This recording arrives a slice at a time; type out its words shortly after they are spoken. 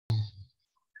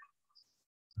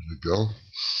you go.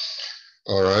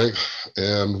 All right.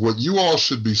 And what you all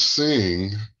should be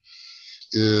seeing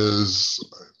is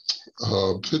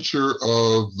a picture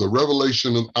of the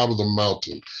revelation out of the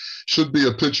mountain. Should be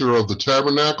a picture of the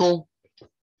tabernacle.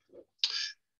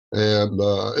 And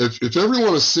if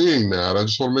everyone is seeing that, I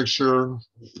just want to make sure,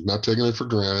 not taking it for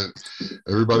granted,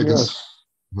 everybody can see.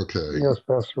 Okay. Yes,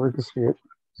 Pastor, we can see it.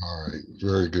 All right.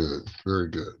 Very good. Very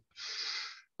good.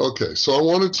 Okay. So I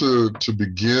wanted to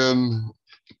begin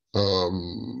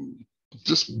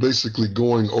just basically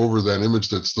going over that image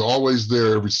that's always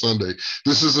there every Sunday.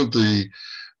 This isn't the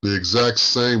exact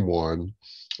same one,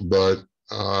 but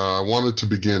I wanted to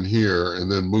begin here and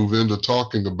then move into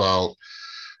talking about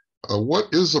what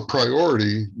is a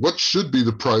priority, what should be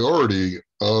the priority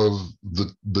of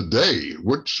the day,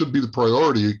 what should be the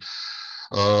priority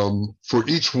for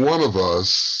each one of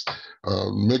us,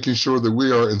 making sure that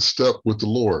we are in step with the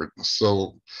Lord.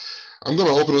 So I'm going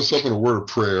to open us up in a word of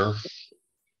prayer,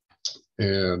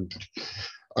 and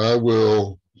I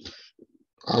will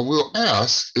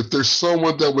ask if there's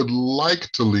someone that would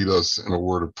like to lead us in a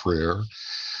word of prayer.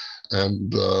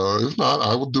 And if not,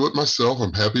 I will do it myself.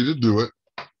 I'm happy to do it.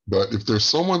 But if there's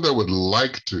someone that would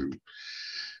like to,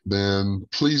 then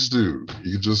please do.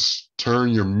 You just turn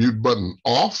your mute button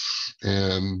off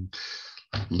and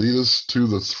lead us to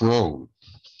the throne.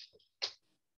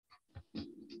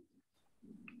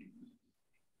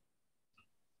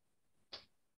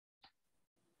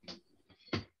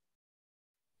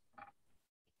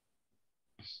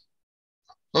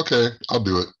 Okay, I'll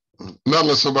do it. Not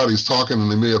unless somebody's talking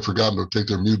and they may have forgotten to take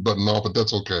their mute button off, but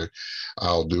that's okay.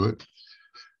 I'll do it.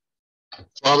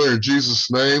 Father, in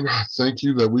Jesus' name, thank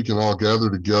you that we can all gather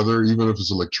together, even if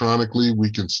it's electronically,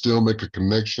 we can still make a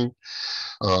connection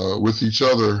with each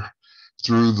other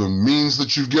through the means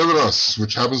that you've given us,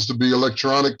 which happens to be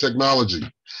electronic technology.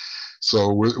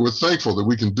 So we're thankful that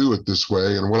we can do it this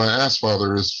way. And what I ask,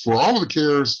 Father, is for all of the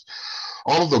cares,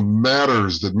 all of the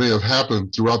matters that may have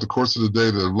happened throughout the course of the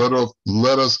day that have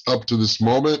led us up to this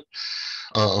moment,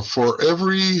 for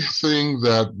everything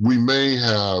that we may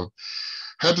have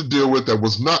had to deal with that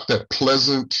was not that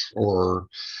pleasant or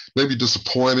maybe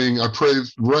disappointing, I pray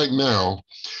right now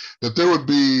that there would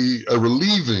be a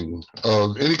relieving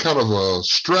of any kind of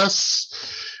stress,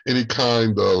 any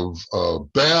kind of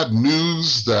bad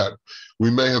news that we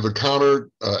may have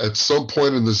encountered at some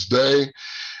point in this day.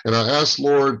 And I ask,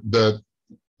 Lord, that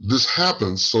this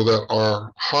happens so that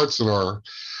our hearts and our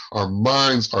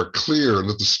minds are clear, and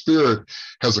that the Spirit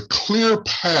has a clear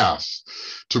path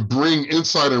to bring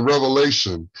insight and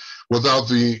revelation without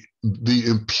the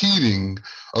impeding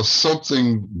of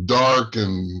something dark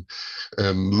and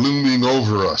looming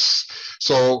over us.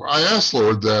 So I ask,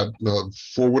 Lord, that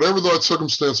for whatever that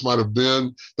circumstance might have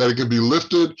been, that it can be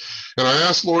lifted. And I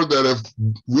ask, Lord, that if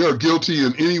we are guilty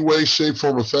in any way, shape,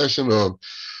 form, or fashion of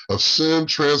sin,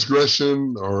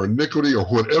 transgression, or iniquity, or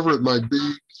whatever it might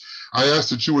be, I ask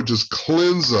that you would just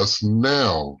cleanse us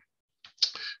now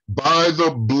by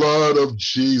the blood of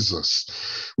Jesus,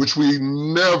 which we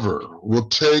never will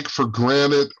take for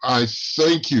granted. I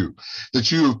thank you that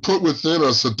you have put within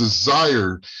us a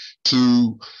desire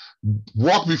to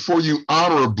walk before you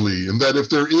honorably, and that if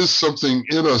there is something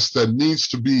in us that needs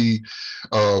to be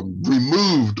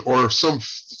removed, or some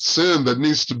sin that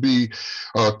needs to be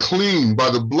cleaned by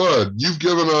the blood, you've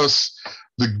given us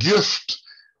the gift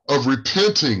of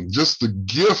repenting, just the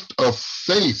gift of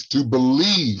faith to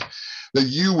believe that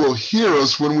you will hear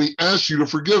us when we ask you to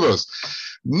forgive us.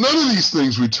 None of these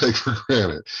things we take for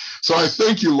granted. So I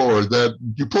thank you, Lord, that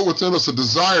you put within us a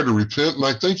desire to repent. And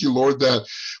I thank you, Lord, that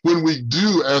when we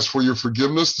do ask for your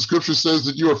forgiveness, the scripture says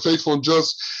that you are faithful and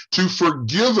just to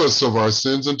forgive us of our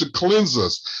sins and to cleanse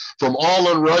us from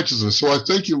all unrighteousness. So I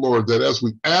thank you, Lord, that as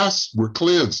we ask, we're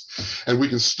cleansed, and we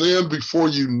can stand before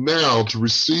you now to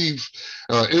receive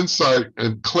insight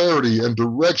and clarity and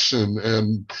direction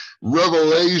and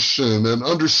revelation and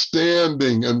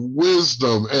understanding and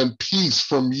wisdom and peace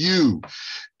from you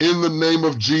in the name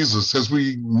of Jesus. As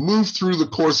we move through the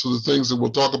course of the things that we'll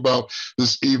talk about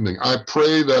this evening, I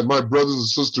pray that my brothers and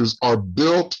sisters are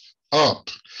built up,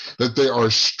 that they are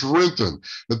strengthened,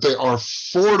 that they are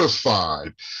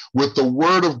fortified with the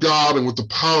word of God and with the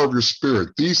power of your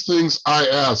Spirit. These things I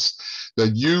ask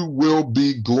that you will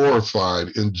be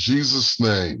glorified in Jesus'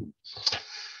 name.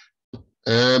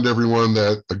 And everyone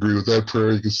that agree with that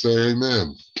prayer, you can say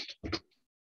amen.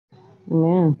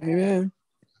 Amen. Amen.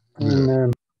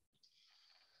 Amen.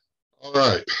 All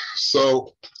right.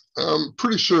 So I'm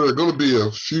pretty sure there are going to be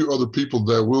a few other people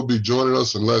that will be joining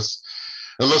us unless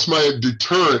my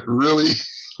deterrent really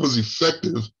was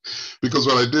effective. Because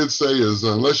what I did say is,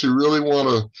 unless you really want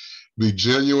to be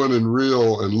genuine and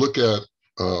real and look at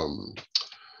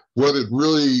what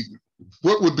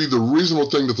would be the reasonable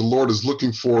thing that the Lord is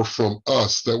looking for from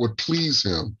us that would please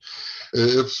him.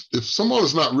 If someone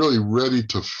is not really ready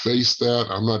to face that,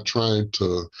 I'm not trying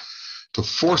to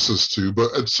force us to,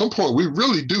 but at some point we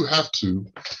really do have to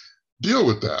deal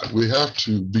with that. We have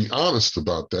to be honest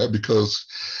about that, because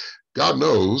God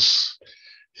knows.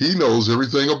 He knows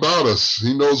everything about us.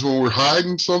 He knows when we're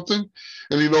hiding something,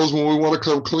 and he knows when we want to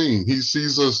come clean. He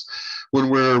sees us when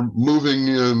we're moving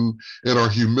in our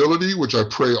humility, which I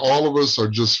pray all of us are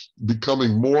just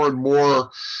becoming more and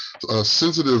more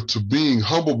sensitive to being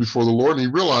humble before the Lord. And he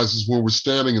realizes when we're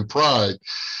standing in pride,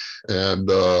 and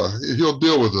he'll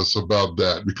deal with us about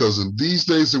that, because in these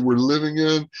days that we're living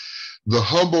in, the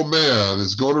humble man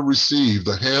is going to receive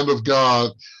the hand of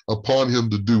God upon him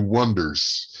to do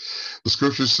wonders. The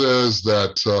scripture says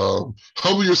that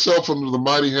humble yourself under the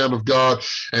mighty hand of God,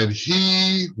 and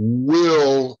he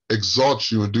will exalt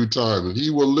you in due time, and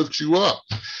he will lift you up.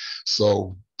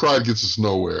 So pride gets us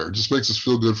nowhere. It just makes us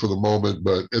feel good for the moment,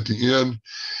 but at the end,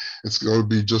 it's going to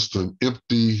be just an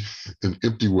empty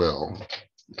well.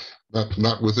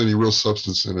 Not with any real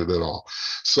substance in it at all.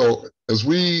 So as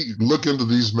we look into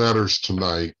these matters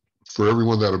tonight, for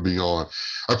everyone that'll be on,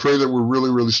 I pray that we're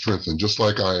really, really strengthened, just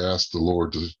like I asked the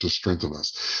Lord to strengthen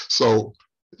us. So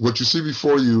what you see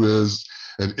before you is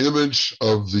an image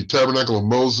of the tabernacle of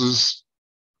Moses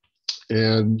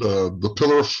and the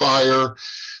pillar of fire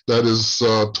that is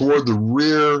toward the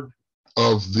rear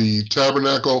of the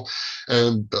tabernacle.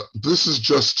 And this is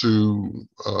just to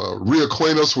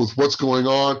reacquaint us with what's going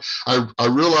on. I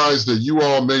realize that you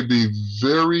all may be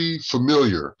very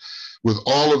familiar with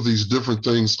all of these different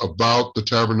things about the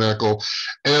tabernacle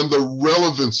and the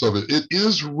relevance of it. It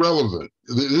is relevant.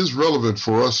 It is relevant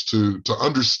for us to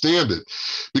understand it,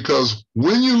 because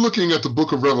when you're looking at the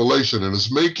book of Revelation and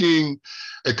it's making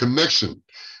a connection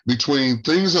between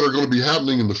things that are going to be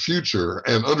happening in the future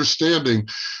and understanding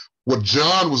what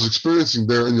John was experiencing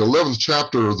there in the 11th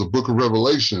chapter of the book of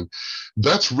Revelation,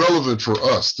 that's relevant for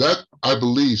us. That, I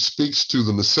believe, speaks to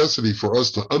the necessity for us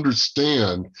to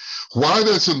understand why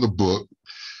that's in the book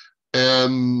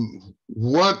and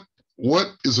what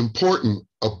is important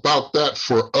about that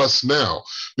for us now.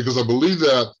 Because I believe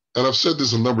that, and I've said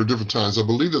this a number of different times, I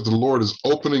believe that the Lord is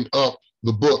opening up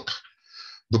the book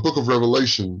of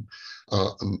Revelation,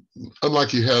 unlike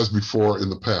he has before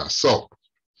in the past. So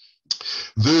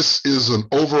this is an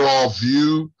overall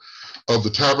view of the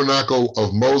tabernacle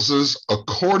of Moses.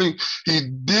 He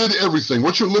did everything.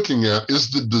 What you're looking at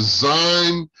is the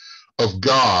design of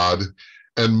God,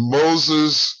 and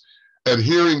Moses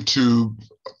adhering to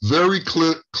very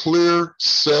clear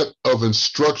set of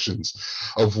instructions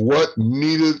of what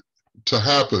needed to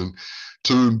happen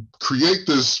to create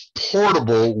this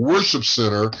portable worship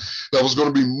center that was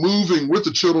going to be moving with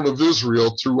the children of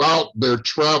Israel throughout their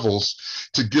travels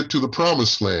to get to the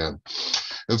promised land.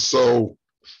 And so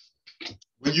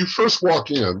when you first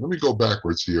walk in, let me go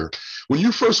backwards here. When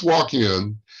you first walk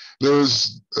in,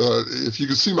 there's, if you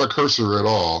can see my cursor at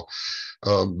all,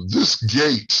 this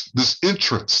gate, this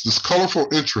entrance, this colorful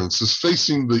entrance is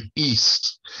facing the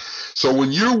east. So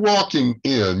when you're walking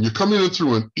in, you're coming in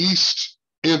through an east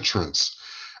entrance,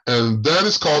 and that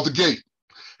is called the gate.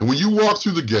 And when you walk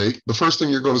through the gate, the first thing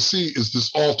you're going to see is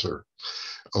this altar,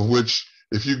 of which,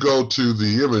 if you go to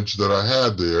the image that I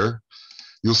had there,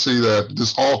 you'll see that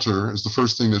this altar is the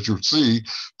first thing that you'll see,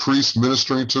 priests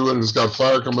ministering to it, and it's got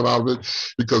fire coming out of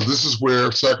it, because this is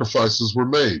where sacrifices were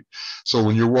made. So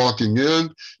when you're walking in,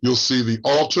 you'll see the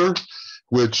altar,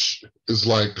 which is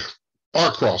like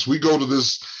our cross. We go to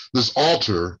this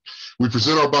altar, we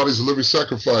present our bodies a living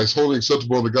sacrifice, holy,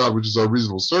 acceptable unto God, which is our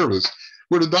reasonable service.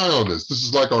 We're to die on this. This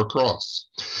is like our cross.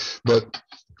 But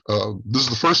this is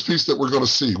the first piece that we're going to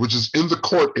see, which is in the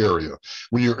court area.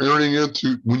 When you're entering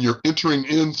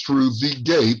in through the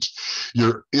gate,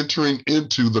 you're entering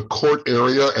into the court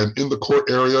area, and in the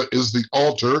court area is the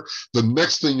altar. The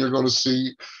next thing you're going to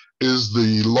see is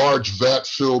the large vat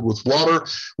filled with water,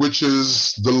 which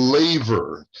is the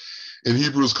laver. In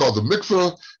Hebrew, it's called the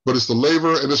mikveh, but it's the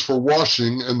laver, and it's for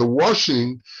washing. And the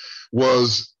washing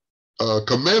was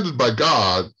commanded by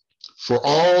God for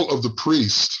all of the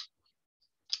priests.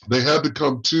 They had to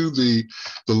come to the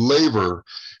laver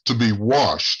to be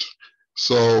washed.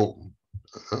 So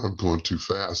I'm going too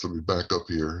fast. Let me back up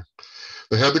here.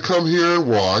 They had to come here and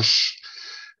wash.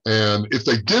 And if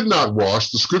they did not wash,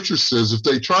 the scripture says if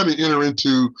they try to enter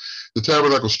into the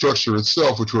tabernacle structure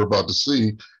itself, which we're about to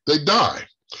see, they die.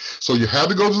 So you had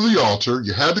to go to the altar.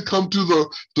 You had to come to the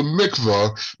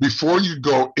mikveh before you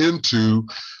go into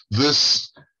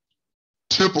this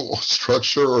temple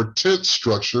structure or tent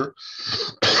structure,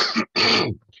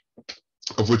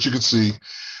 of which you can see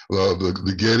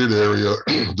the gated area,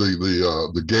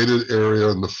 the gated area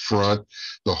in the front,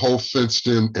 the whole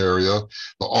fenced-in area,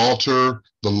 the altar,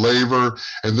 the laver,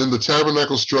 and then the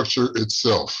tabernacle structure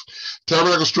itself.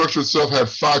 Tabernacle structure itself had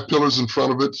 5 pillars in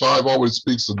front of it. 5 always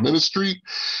speaks of ministry,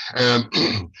 and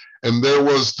and there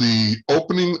was the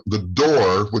opening, the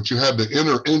door, which you had to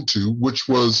enter into, which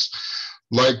was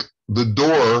like the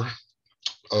door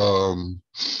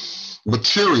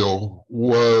material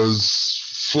was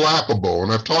flappable.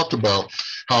 And I've talked about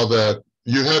how that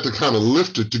you had to kind of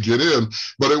lift it to get in,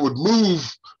 but it would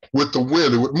move with the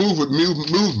wind. It would move with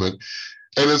movement.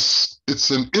 And it's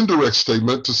an indirect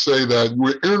statement to say that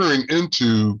we're entering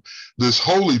into this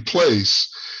holy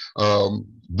place,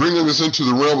 bringing us into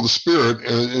the realm of the spirit,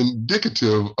 and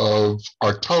indicative of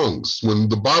our tongues. When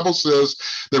the Bible says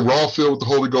they were all filled with the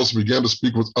Holy Ghost and began to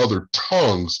speak with other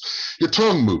tongues, your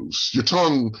tongue moves. Your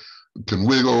tongue can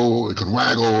wiggle, it can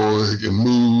waggle, it can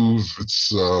move. It's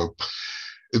the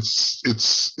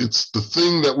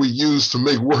thing that we use to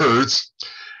make words.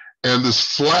 And this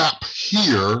flap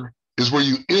here is where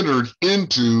you entered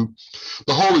into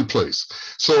the holy place.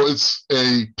 So it's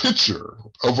a picture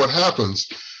of what happens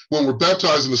when we're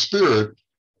baptized in the Spirit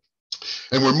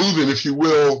and we're moving, if you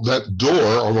will, that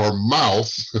door of our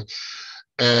mouth,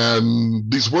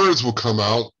 and these words will come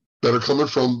out that are coming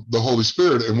from the Holy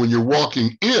Spirit. And when you're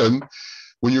walking in,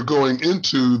 when you're going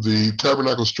into the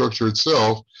tabernacle structure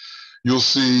itself, you'll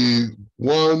see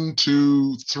 1,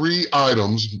 2, 3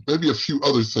 items, maybe a few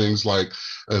other things like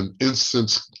an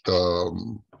incense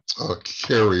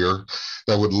carrier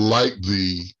that would light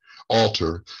the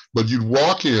altar. But you'd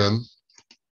walk in,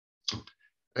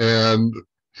 and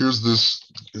here's this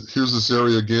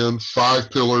area again,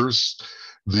 5 pillars,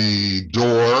 the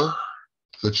door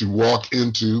that you walk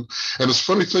into. And this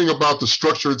funny thing about the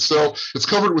structure itself, it's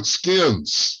covered with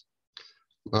skins.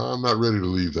 I'm not ready to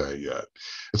leave that yet.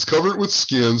 It's covered with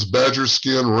skins, badger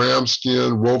skin, ram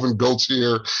skin, woven goat's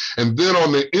hair. And then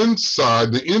on the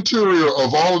inside, the interior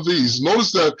of all of these,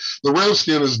 notice that the ram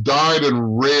skin is dyed in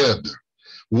red.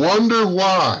 Wonder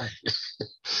why?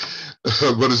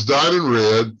 But it's dyed in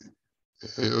red.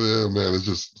 Yeah, man, it's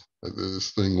just,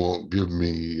 this thing won't give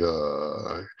me,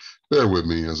 bear with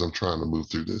me as I'm trying to move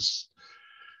through this.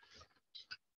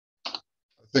 I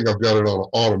think I've got it on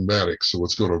automatic, so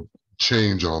it's going to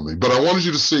change on me. But I wanted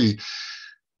you to see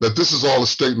that this is all a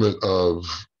statement of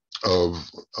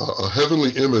a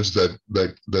heavenly image that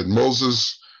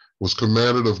Moses was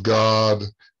commanded of God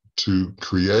to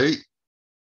create.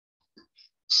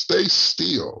 Stay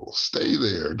still, stay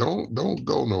there. Don't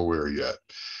go nowhere yet.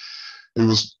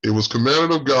 It was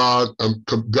commanded of God.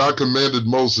 God commanded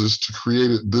Moses to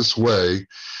create it this way,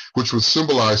 which would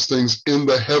symbolize things in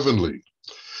the heavenly.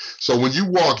 So when you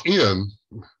walk in,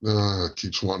 it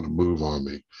keeps wanting to move on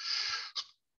me.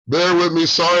 Bear with me.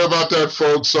 Sorry about that,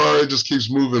 folks. Sorry, it just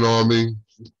keeps moving on me.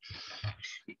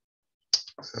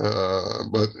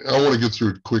 But I want to get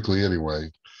through it quickly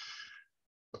anyway.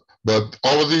 But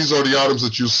all of these are the items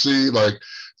that you see. Like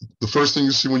the first thing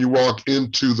you see when you walk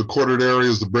into the courted area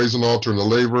is the brazen altar and the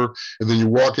laver. And then you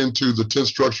walk into the tent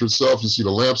structure itself. You see the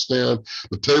lampstand,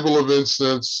 the table of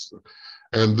incense,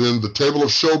 and then the table of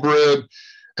showbread.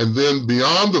 And then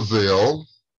beyond the veil,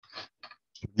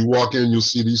 you walk in, you'll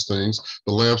see these things: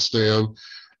 the lampstand,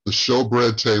 the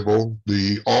showbread table,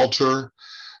 the altar,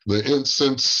 the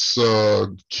incense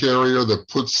carrier that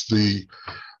puts the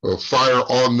fire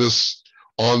on this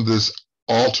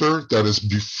altar that is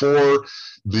before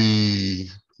the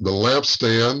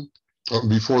lampstand,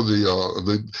 before the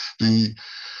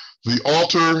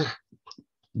altar,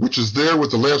 which is there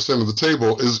with the lampstand of the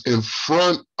table, is in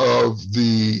front of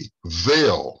the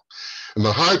veil. And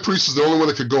the high priest is the only one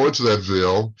that could go into that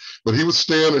veil, but he would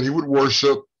stand and he would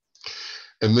worship,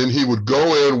 and then he would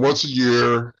go in once a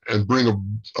year and bring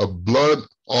a blood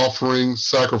offering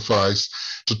sacrifice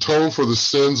to atone for the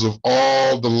sins of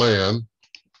all the land.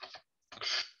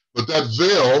 But that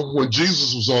veil, when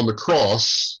Jesus was on the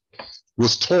cross,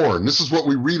 was torn. This is what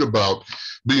we read about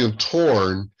being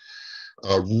torn,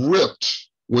 ripped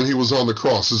when he was on the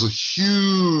cross. There's a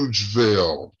huge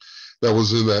veil that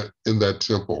was in that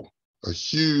temple, a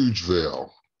huge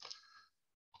veil.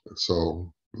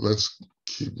 So let's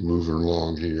keep moving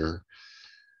along here.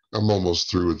 I'm almost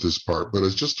through with this part, but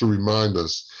it's just to remind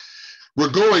us, we're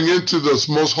going into this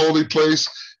most holy place.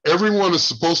 Everyone is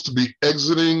supposed to be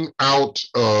exiting out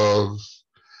of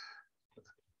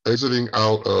the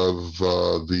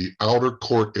outer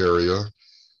court area,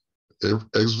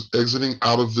 exiting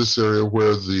out of this area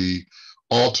where the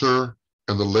altar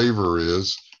and the laver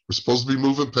is. We're supposed to be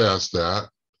moving past that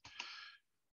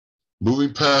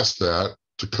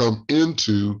to come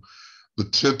into the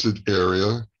tented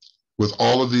area with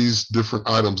all of these different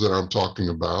items that I'm talking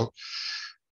about,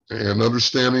 and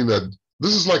understanding that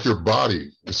this is like your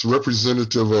body. It's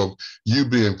representative of you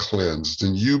being cleansed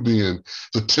and you being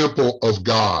the temple of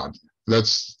God.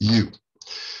 That's you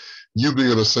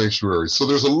being a sanctuary. So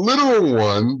there's a literal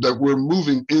one that we're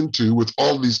moving into with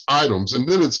all these items, and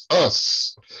then it's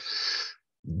us.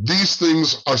 These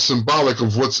things are symbolic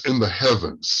of what's in the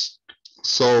heavens.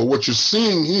 So what you're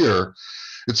seeing here,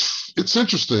 it's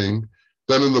interesting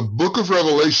that in the book of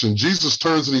Revelation, Jesus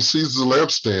turns and he sees the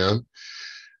lampstand,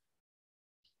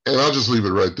 and I'll just leave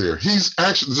it right there. He's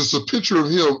actually, this is a picture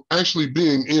of him actually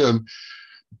being in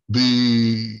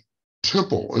the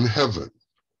temple in heaven.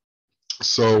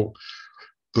 So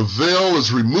the veil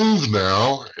is removed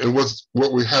now, and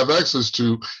what we have access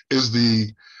to is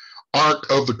the Ark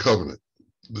of the Covenant,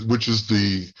 which is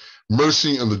the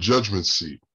mercy and the judgment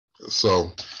seat.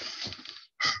 So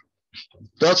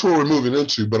that's where we're moving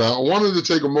into. But I wanted to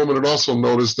take a moment and also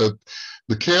notice that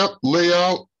the camp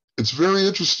layout, it's very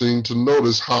interesting to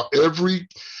notice how every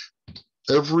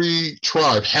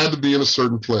tribe had to be in a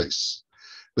certain place.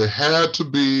 They had to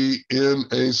be in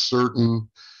a certain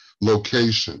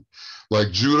location.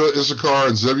 Like Judah, Issachar,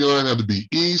 and Zebulun had to be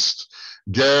east.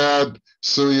 Gad,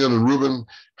 Simeon, and Reuben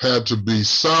had to be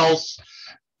south.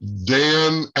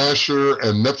 Dan, Asher,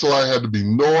 and Naphtali had to be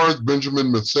north.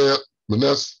 Benjamin,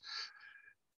 Manasseh,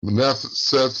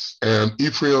 and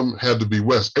Ephraim had to be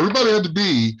west. Everybody had to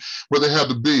be where they had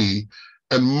to be.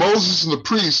 And Moses and the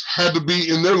priests had to be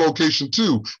in their location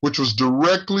too, which was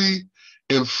directly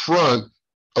in front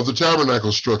of the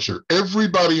tabernacle structure.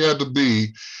 Everybody had to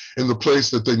be in the place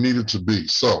that they needed to be.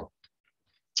 So,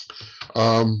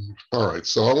 all right.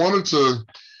 So I wanted to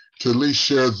at least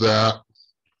share that.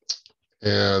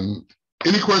 And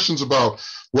any questions about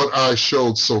what I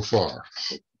showed so far?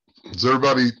 Did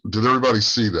everybody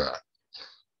see that?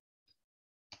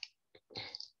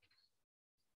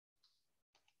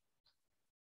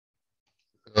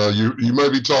 You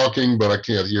might be talking, but I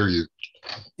can't hear you.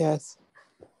 Yes.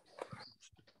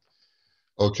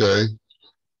 Okay.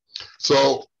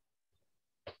 So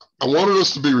I wanted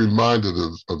us to be reminded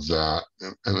of that.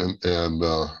 And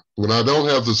when I don't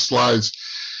have the slides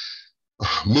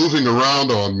moving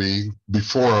around on me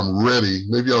before I'm ready,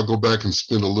 maybe I'll go back and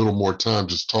spend a little more time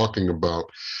just talking about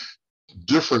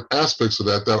different aspects of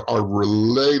that are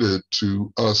related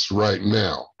to us right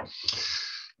now.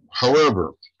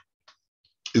 However,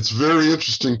 it's very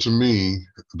interesting to me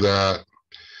that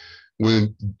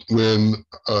when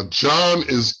John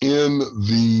is in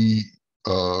the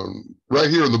right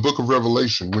here in the book of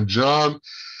Revelation, when John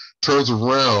turns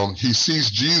around, he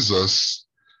sees Jesus.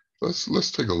 Let's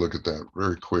take a look at that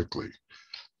very quickly.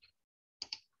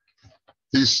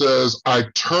 He says, I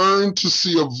turned to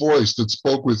see a voice that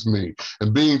spoke with me,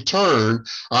 and being turned,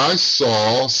 I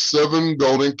saw 7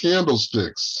 golden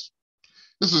candlesticks.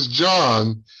 This is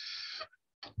John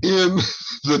in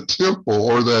the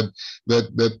temple, or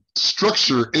that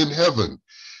structure in heaven.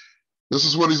 This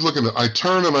is what he's looking at. I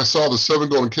turned and I saw the 7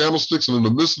 golden candlesticks, and in the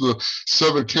midst of the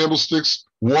 7 candlesticks,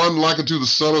 one like unto the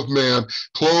Son of Man,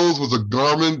 clothed with a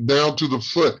garment down to the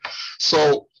foot.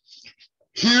 So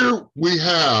here we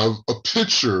have a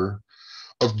picture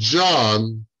of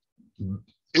John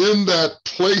in that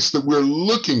place that we're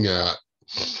looking at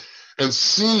and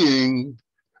seeing,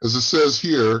 as it says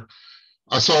here,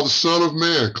 I saw the Son of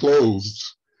Man clothed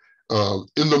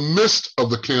in the midst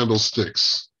of the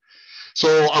candlesticks.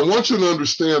 So I want you to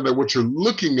understand that what you're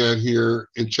looking at here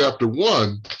in chapter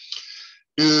 1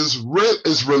 is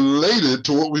related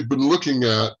to what we've been looking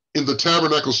at in the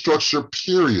tabernacle structure,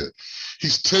 period.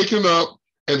 He's taken up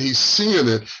and he's seeing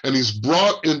it, and he's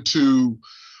brought into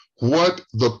what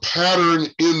the pattern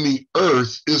in the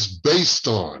earth is based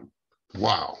on.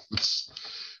 Wow,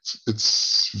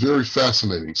 it's very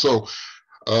fascinating. So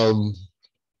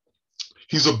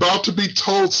he's about to be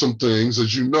told some things,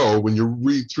 as you know, when you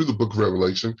read through the book of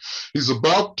Revelation. He's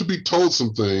about to be told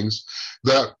some things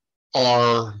that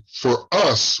are, for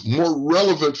us, more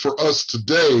relevant for us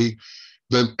today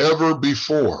than ever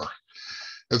before.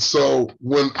 And so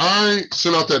when I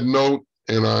sent out that note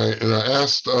and I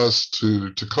asked us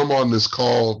to come on this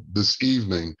call this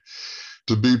evening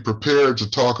to be prepared to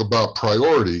talk about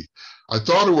priority, I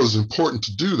thought it was important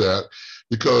to do that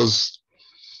because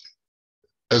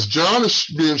as John is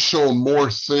being shown more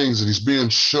things and he's being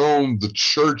shown the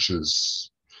churches,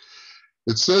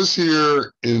 it says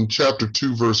here in chapter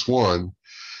 2, verse 1,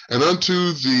 And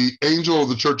unto the angel of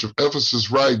the church of Ephesus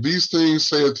write, these things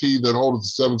saith he that holdeth the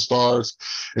 7 stars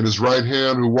in his right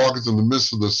hand, who walketh in the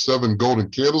midst of the 7 golden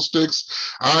candlesticks.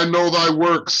 I know thy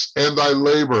works, and thy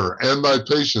labor, and thy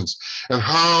patience, and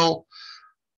how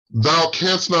thou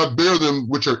canst not bear them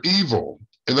which are evil.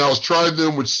 And thou hast tried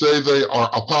them which say they are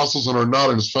apostles and are not,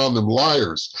 and hast found them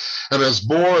liars, and has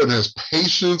bore and has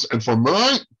patience, and for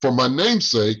my name's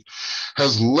sake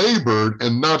has labored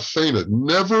and not fainted.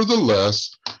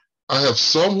 Nevertheless, I have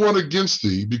somewhat against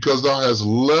thee, because thou hast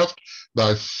left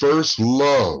thy first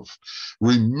love.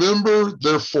 Remember,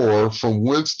 therefore, from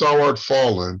whence thou art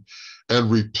fallen, and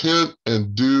repent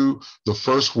and do the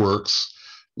first works,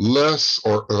 lest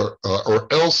or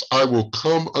else I will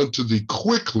come unto thee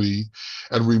quickly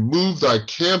and remove thy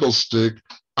candlestick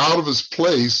out of his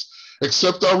place,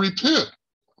 except thou repent.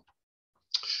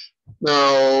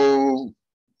 Now,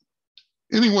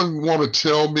 anyone want to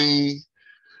tell me,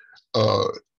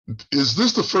 is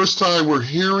this the first time we're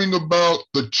hearing about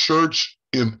the church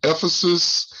in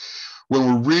Ephesus when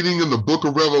we're reading in the book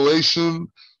of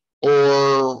Revelation?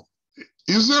 Or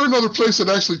is there another place that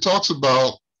actually talks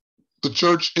about the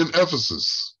church in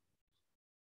Ephesus?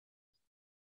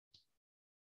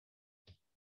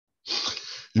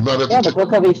 You might have to the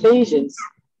book of Ephesians.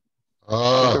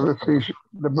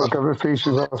 The book of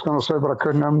Ephesians, I was going to say, but I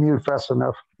couldn't unmute fast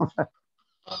enough.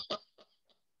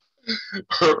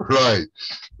 Right.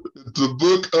 The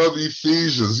book of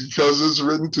Ephesians, because it's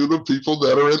written to the people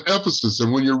that are in Ephesus.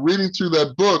 And when you're reading through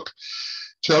that book,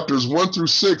 chapters 1 through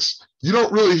 6, you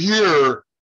don't really hear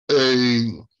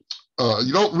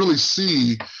you don't really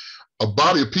see a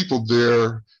body of people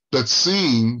there that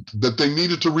seemed that they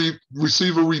needed to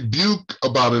receive a rebuke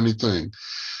about anything.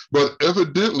 But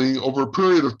evidently, over a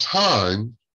period of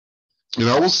time, and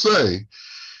I will say,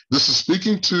 this is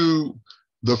speaking to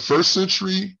the first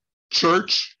century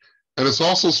church, and it's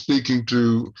also speaking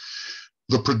to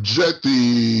the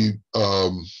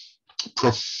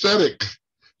prophetic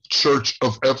church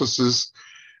of Ephesus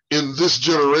in this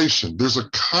generation. There's a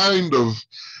kind of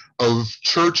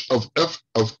church of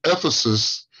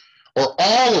Ephesus, or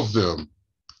all of them,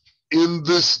 in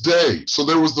this day. So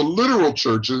there was the literal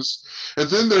churches, and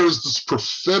then there's this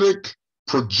prophetic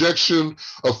projection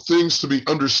of things to be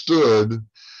understood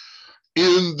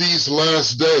in these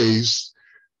last days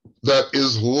that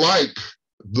is like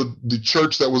the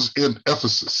church that was in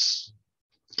Ephesus.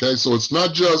 Okay, so it's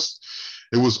not just,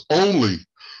 it was only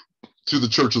to the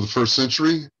church of the first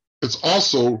century. It's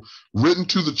also written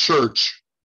to the church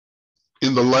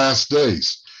in the last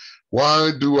days.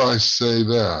 Why do I say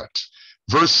that?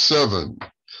 Verse 7,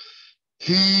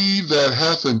 he that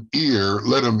hath an ear,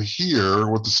 let him hear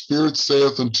what the Spirit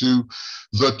saith unto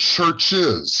the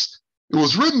churches. It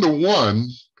was written to one,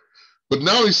 but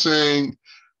now he's saying,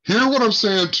 hear what I'm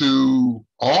saying to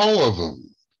all of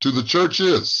them, to the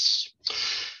churches.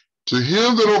 To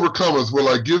him that overcometh will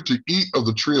I give to eat of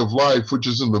the tree of life, which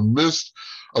is in the midst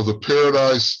of the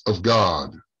paradise of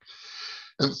God.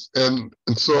 And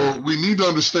so we need to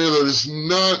understand that it's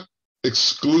not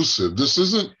exclusive. This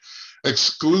isn't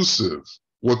exclusive,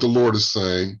 what the Lord is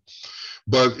saying,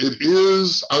 but it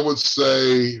is, I would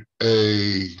say,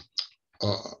 a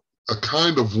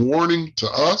kind of warning to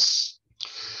us.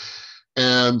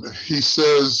 And he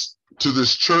says to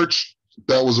this church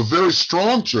that was a very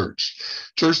strong church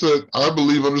that I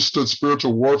believe understood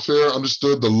spiritual warfare,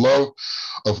 understood the love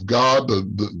of God,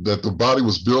 that the body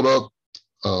was built up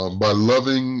by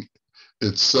loving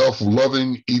itself,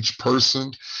 loving each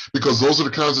person, because those are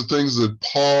the kinds of things that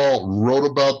Paul wrote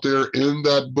about there in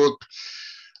that book,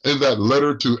 in that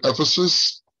letter to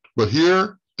Ephesus. But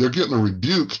here they're getting a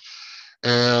rebuke,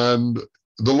 and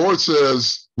the Lord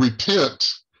says, repent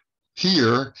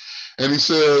here. And he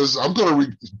says, I'm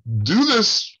going to do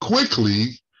this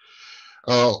quickly,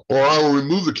 or I will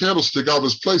remove the candlestick out of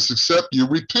his place, except you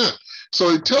repent.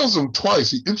 So he tells them twice,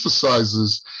 he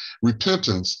emphasizes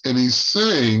repentance, and he's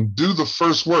saying, do the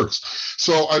first works.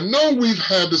 So I know we've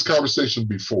had this conversation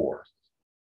before,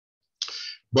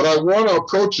 but I want to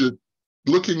approach it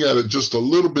looking at it just a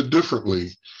little bit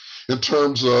differently in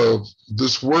terms of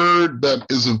this word that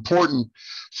is important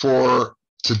for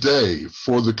today,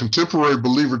 for the contemporary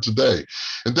believer today.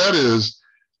 And that is,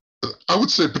 I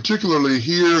would say particularly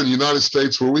here in the United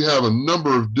States, where we have a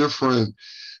number of different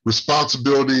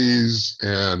responsibilities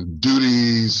and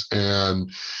duties and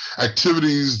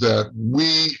activities that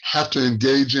we have to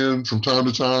engage in from time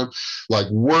to time, like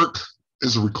work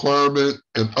is a requirement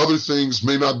and other things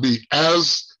may not be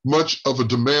as much of a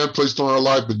demand placed on our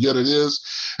life, but yet it is.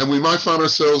 And we might find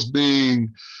ourselves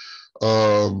being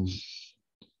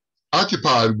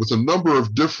occupied with a number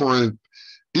of different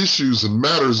issues and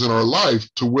matters in our life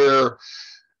to where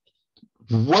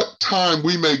what time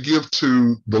we may give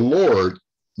to the Lord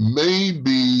may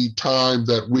be time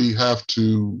that we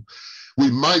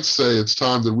might say it's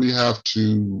time that we have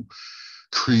to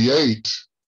create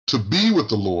to be with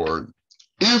the Lord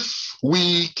if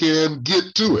we can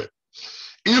get to it.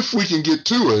 If we can get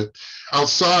to it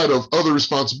outside of other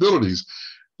responsibilities,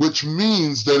 which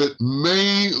means that it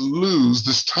may lose,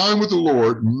 this time with the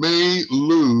Lord may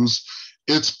lose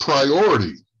its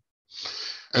priority.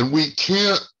 And we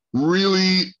can't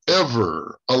really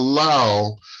ever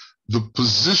allow the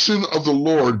position of the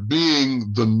Lord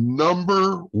being the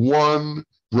number one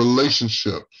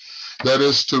relationship. That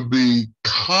is to be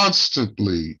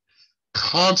constantly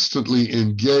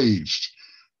engaged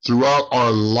throughout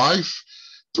our life,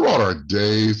 throughout our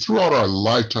day, throughout our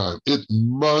lifetime. It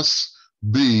must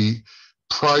be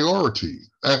priority.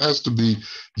 That has to be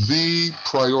the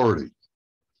priority.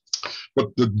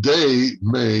 But the day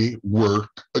may work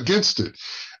against it.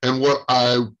 And what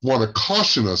I want to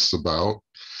caution us about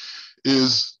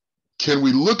is, can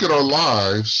we look at our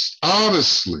lives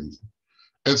honestly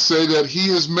and say that he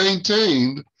has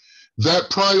maintained that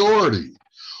priority?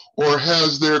 Or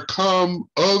has there come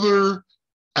other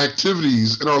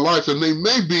activities in our life, and they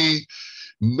may be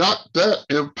not that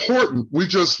important, we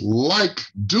just like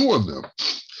doing them.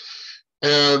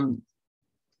 And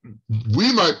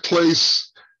we might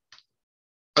place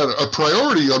a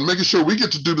priority on making sure we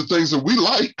get to do the things that we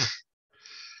like,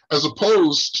 as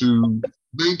opposed to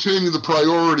maintaining the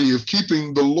priority of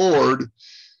keeping the Lord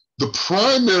the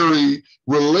primary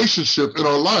relationship in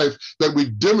our life that we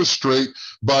demonstrate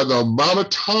by the amount of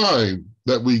time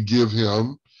that we give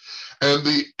him and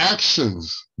the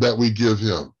actions that we give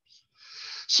him.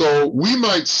 So we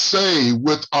might say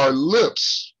with our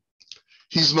lips,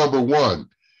 he's number one,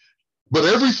 but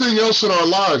everything else in our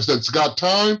lives that's got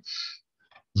time,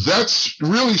 that's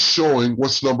really showing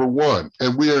what's number one.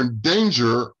 And we are in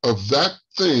danger of that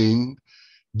thing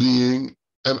being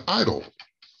an idol.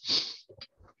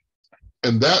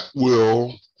 And that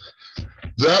will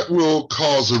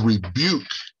cause a rebuke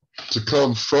to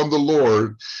come from the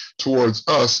Lord towards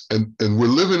us. And we're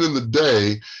living in the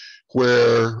day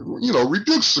where,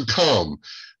 rebukes will come,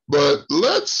 but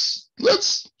let's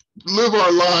live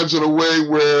our lives in a way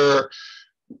where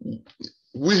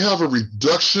we have a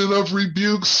reduction of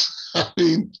rebukes. I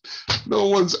mean, no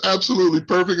one's absolutely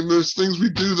perfect, and there's things we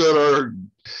do that are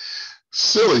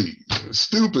silly,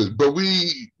 stupid, but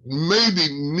we maybe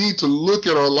need to look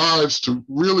at our lives to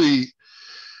really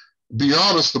be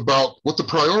honest about what the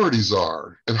priorities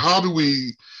are and how do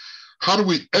we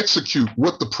execute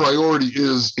what the priority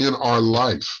is in our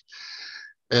life.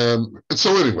 And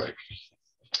so anyway,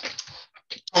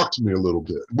 talk to me a little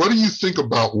bit. What do you think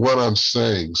about what I'm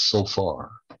saying so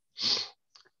far?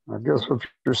 I guess what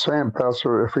you're saying,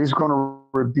 Pastor, if he's going to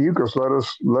rebuke us,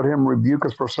 let him rebuke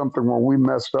us for something where we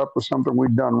messed up or something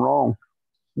we've done wrong,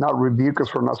 not rebuke us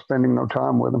for not spending no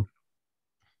time with him,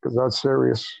 because that's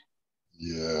serious.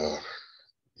 Yeah.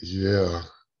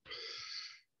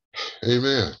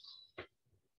 Amen.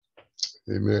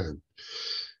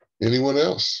 Anyone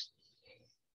else?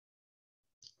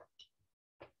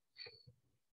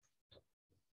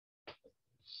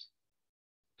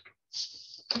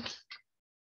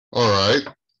 All right.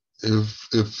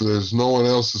 If there's no one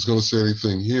else that's going to say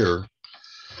anything here,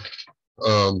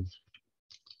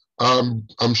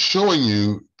 I'm showing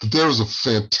you that there is a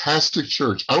fantastic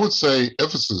church. I would say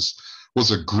Ephesus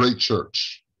was a great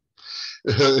church.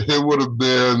 It would have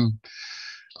been,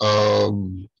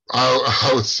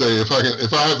 I would say, if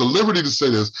I had the liberty to say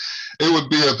this, it would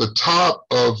be at the top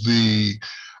of the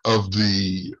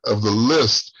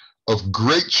list of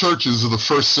great churches of the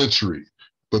first century.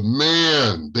 But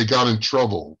man, they got in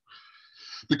trouble.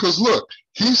 Because look,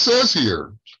 he says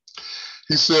here,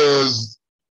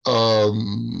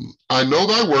 I know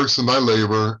thy works and thy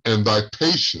labor and thy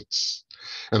patience,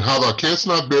 and how thou canst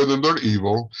not bear them that are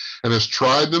evil, and hast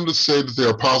tried them to say that they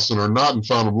are apostles and are not, and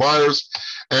found them liars,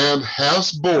 and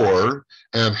hast bore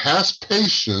and hast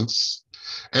patience,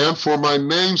 and for my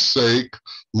name's sake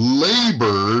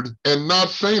labored and not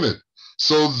fainted.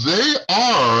 So they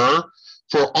are,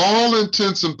 for all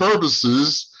intents and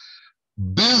purposes,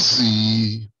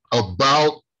 busy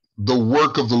about the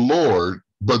work of the Lord,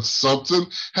 but something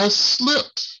has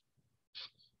slipped.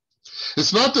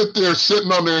 It's not that they're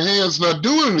sitting on their hands not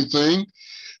doing anything.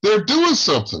 They're doing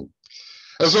something.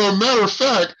 As a matter of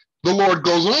fact, the Lord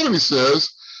goes on and he says,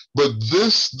 but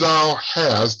this thou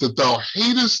hast, that thou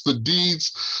hatest the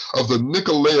deeds of the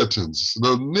Nicolaitans.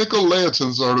 The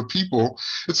Nicolaitans are the people.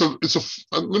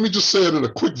 Let me just say it in a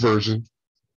quick version.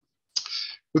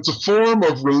 It's a form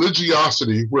of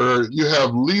religiosity where you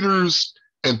have leaders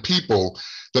and people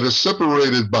that are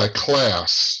separated by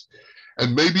class.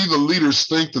 And maybe the leaders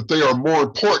think that they are more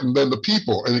important than the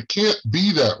people. And it can't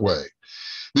be that way,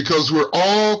 because we're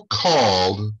all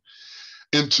called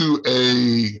into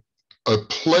a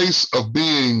place of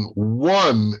being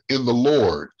one in the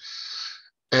Lord.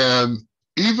 And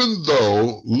even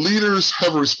though leaders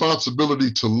have a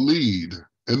responsibility to lead,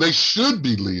 and they should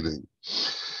be leading,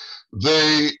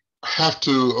 they have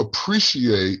to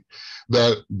appreciate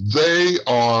that they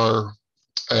are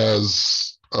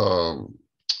as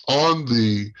on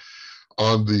the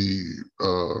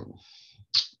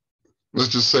let's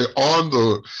just say on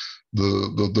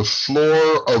the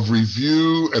floor of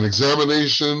review and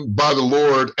examination by the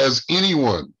Lord as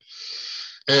anyone.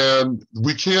 And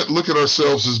we can't look at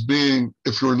ourselves as being,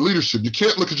 if you're in leadership, you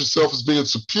can't look at yourself as being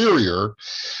superior.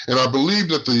 And I believe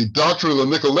that the doctrine of the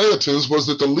Nicolaitans was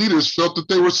that the leaders felt that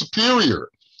they were superior.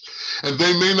 And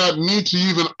they may not need to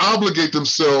even obligate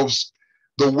themselves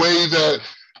the way that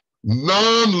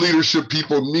non-leadership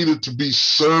people needed to be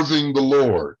serving the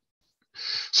Lord.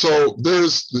 So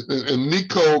and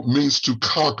Nico means to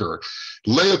conquer.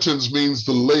 Laitans means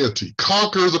the laity,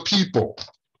 conquer the people.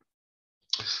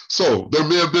 So there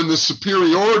may have been this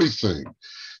superiority thing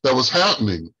that was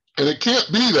happening, and it can't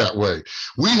be that way.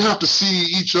 We have to see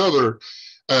each other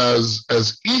as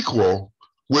equal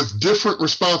with different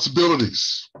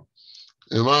responsibilities.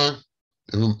 Am I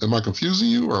confusing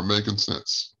you or making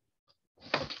sense?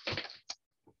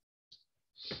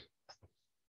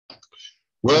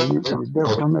 Well, you're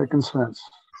definitely making sense.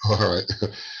 All right.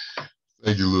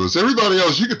 Thank you, Lewis. Everybody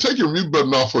else, you can take your mute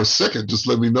button off for a second. Just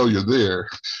let me know you're there.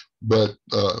 But,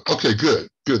 okay, good.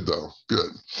 Good, though. Good.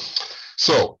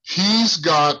 So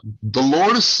the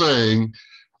Lord is saying,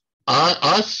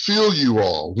 I feel you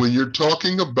all when you're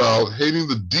talking about hating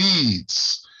the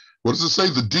deeds. What does it say?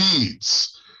 The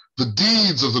deeds. The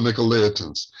deeds of the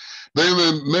Nicolaitans. They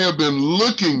may have been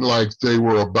looking like they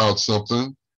were about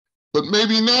something, but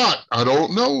maybe not. I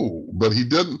don't know. But he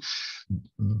didn't.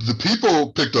 The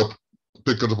people picked up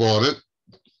on it,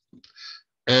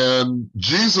 and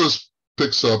Jesus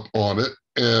picks up on it,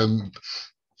 and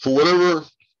for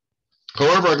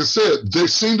however I can say it, they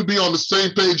seem to be on the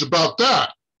same page about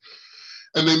that.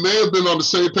 And they may have been on the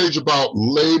same page about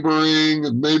laboring,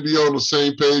 and maybe on the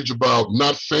same page about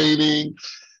not fainting,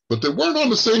 but they weren't on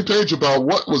the same page about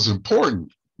what was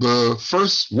important, the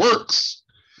first works.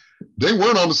 They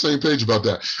weren't on the same page about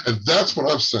that. And that's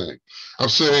what I'm saying. I'm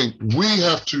saying we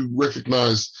have to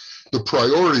recognize the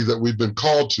priority that we've been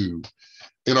called to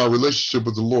in our relationship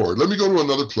with the Lord. Let me go to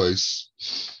another place,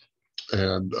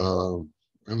 and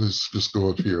let's just go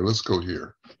up here. Let's go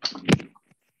here.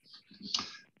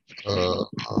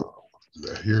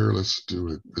 Here, let's do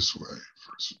it this way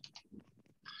first.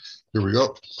 Here we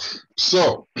go.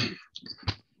 So,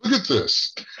 look at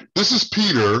this. This is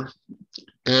Peter,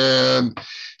 and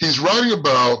he's writing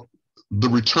about the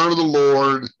return of the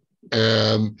Lord,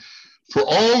 and for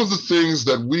all of the things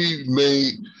that we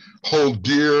may hold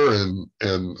dear and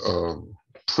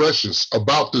precious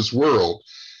about this world,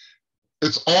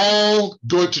 it's all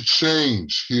going to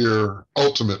change here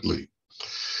ultimately.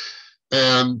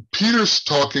 And Peter's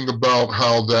talking about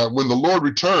how that when the Lord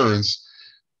returns,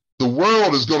 the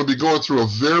world is going to be going through a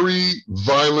very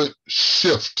violent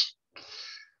shift.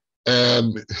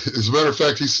 And as a matter of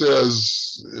fact, he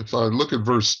says, if I look at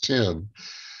verse 10,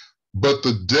 but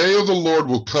the day of the Lord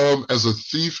will come as a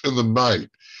thief in the night,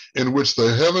 in which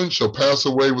the heavens shall pass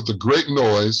away with a great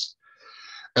noise,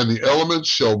 and the elements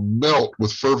shall melt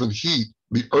with fervent heat,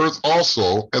 the earth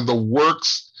also, and the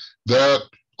works that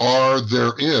are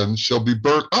therein shall be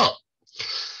burnt up.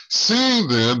 Seeing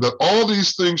then that all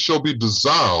these things shall be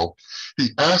dissolved, he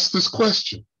asked this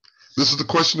question. This is the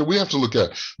question that we have to look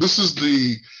at. This is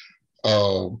the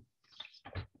call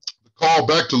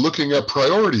back to looking at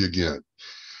priority again.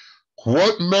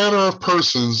 What manner of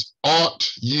persons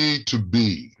ought ye to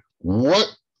be?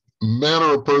 What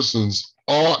manner of persons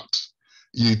ought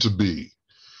ye to be?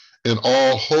 In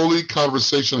all holy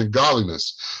conversation and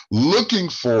godliness, looking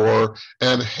for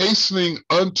and hastening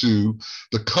unto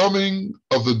the coming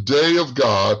of the day of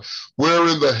God,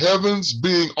 wherein the heavens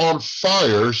being on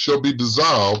fire shall be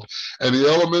dissolved, and the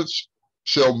elements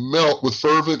shall melt with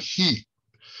fervent heat.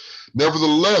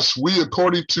 Nevertheless, we,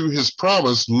 according to his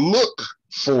promise, look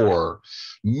for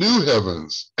new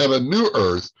heavens and a new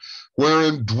earth,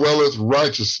 wherein dwelleth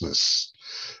righteousness.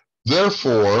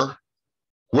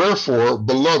 Wherefore,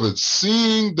 beloved,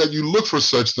 seeing that you look for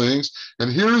such things,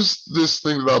 and here's this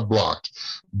thing that I blocked,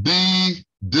 be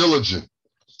diligent.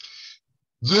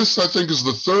 This, I think, is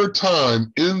the third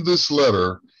time in this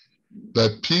letter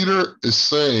that Peter is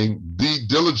saying, be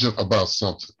diligent about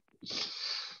something.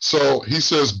 So he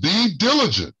says, be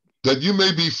diligent that you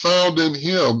may be found in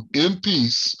him in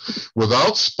peace,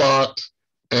 without spot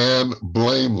and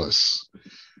blameless.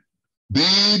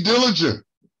 Be diligent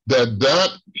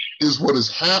that is what is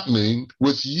happening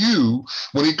with you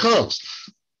when he comes.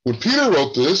 When Peter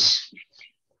wrote this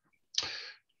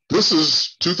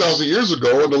is 2,000 years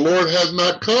ago, and the Lord has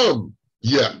not come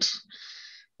yet.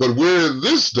 But we're in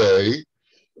this day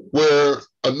where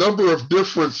a number of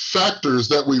different factors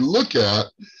that we look at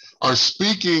are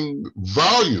speaking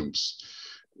volumes,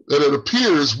 that it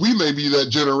appears we may be that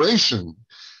generation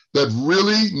that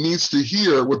really needs to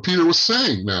hear what Peter was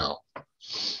saying now.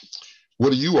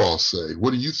 What do you all say?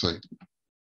 What do you think?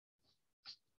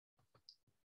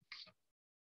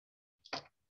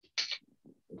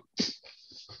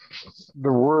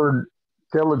 The word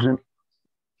diligent,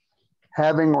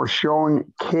 having or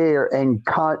showing care and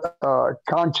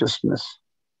consciousness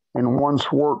in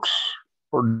one's works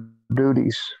or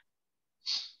duties.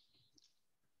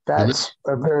 That's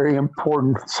a very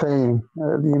important saying.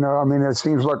 It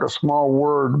seems like a small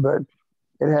word, but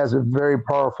it has a very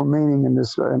powerful meaning in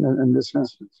this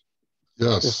instance.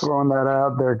 Yes. Just throwing that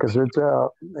out there because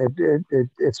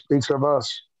it speaks of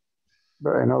us.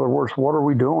 But in other words, what are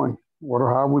we doing? How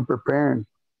are we preparing?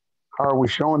 How are we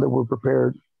showing that we're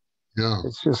prepared? Yeah.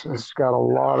 It's got a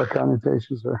lot of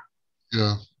connotations there.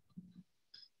 Yeah.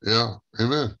 Yeah.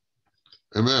 Amen.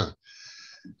 Amen.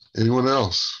 Anyone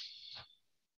else?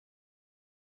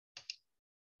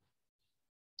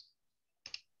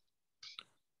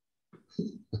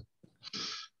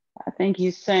 I think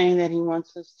he's saying that he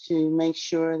wants us to make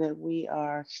sure that we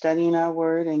are studying our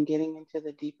word and getting into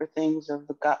the deeper things of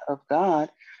God,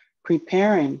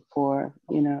 preparing for,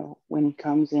 when he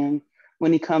comes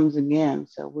again.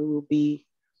 So we will be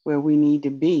where we need to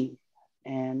be,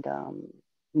 and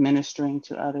ministering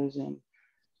to others and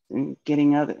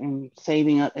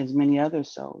saving as many other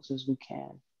souls as we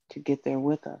can to get there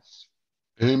with us.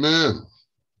 Amen.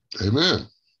 Amen.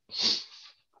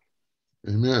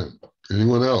 Amen.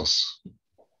 Anyone else?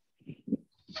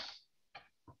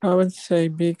 I would say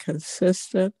be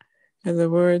consistent. And the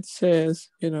word says,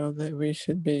 that we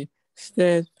should be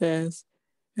steadfast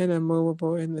and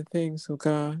immovable in the things of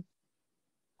God.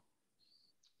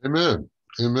 Amen.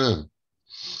 Amen.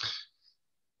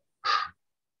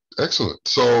 Excellent.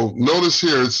 So notice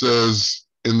here it says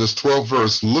in this 12th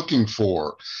verse, looking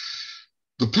for.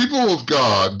 The people of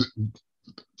God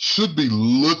should be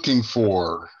looking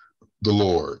for the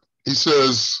Lord. He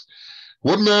says,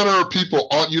 what manner of people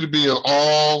ought you to be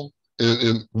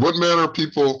in what manner of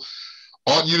people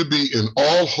ought you to be in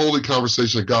all holy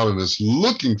conversation and godliness,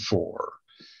 looking for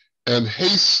and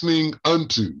hastening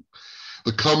unto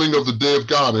the coming of the day of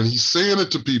God. And he's saying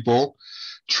it to people,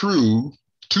 true,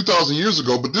 2,000 years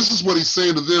ago, but this is what he's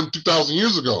saying to them 2,000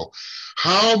 years ago.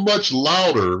 How much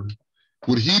louder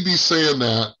would he be saying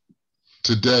that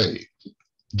today,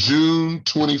 June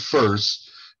 21st,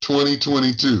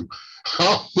 2022?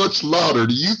 How much louder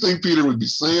do you think Peter would be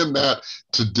saying that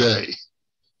today?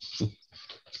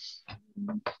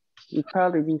 He'd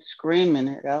probably be screaming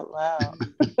it out loud.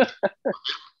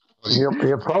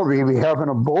 He'll probably be having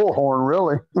a bullhorn,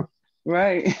 really.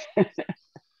 Right.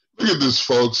 Look at this,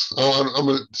 folks.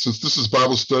 Since this is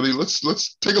Bible study, let's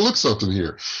take a look at something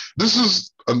here. This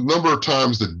is a number of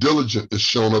times that diligent is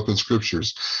shown up in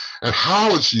scriptures, and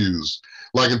how it's used.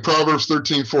 Like in Proverbs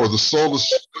 13:4, the soul is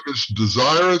sluggish,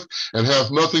 desireth, and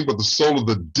hath nothing, but the soul of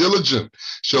the diligent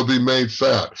shall be made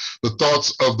fat. The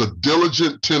thoughts of the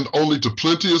diligent tend only to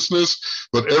plenteousness,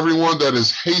 but everyone that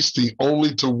is hasty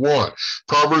only to want.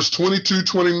 Proverbs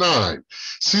 22:29,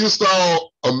 seest thou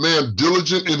a man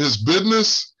diligent in his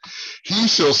business? He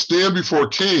shall stand before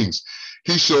kings.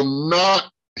 He shall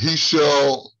not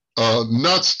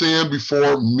stand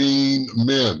before mean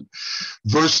men.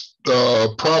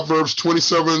 Proverbs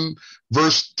 27,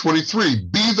 verse 23,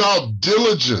 be thou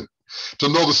diligent to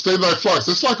know the state of thy flocks.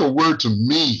 It's like a word to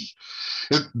me.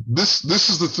 This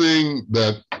is the thing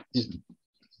that,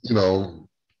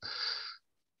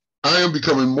 I am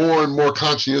becoming more and more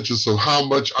conscientious of how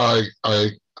much I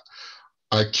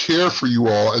care for you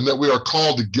all, and that we are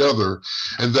called together,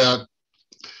 and that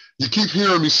you keep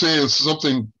hearing me saying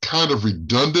something kind of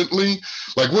redundantly,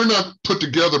 like we're not put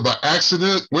together by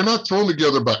accident. We're not thrown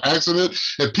together by accident.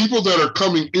 And people that are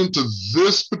coming into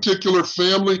this particular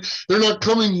family, they're not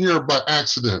coming here by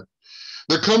accident.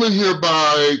 They're coming here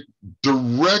by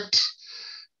direct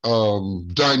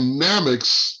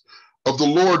dynamics of the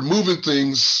Lord moving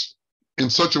things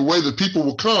in such a way that people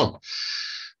will come.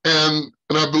 And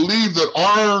I believe that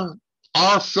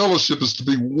our fellowship is to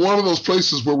be one of those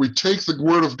places where we take the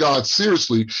word of God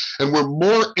seriously, and we're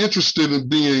more interested in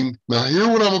being, now hear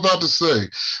what I'm about to say,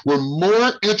 we're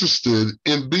more interested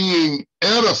in being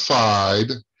edified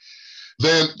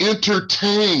than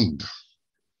entertained.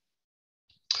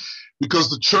 Because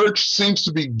the church seems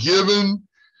to be given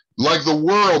like the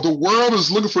world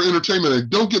is looking for entertainment. And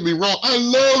don't get me wrong, I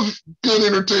love good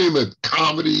entertainment,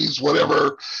 comedies,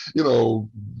 whatever,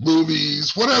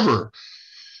 movies, whatever.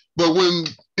 But when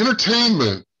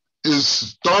entertainment is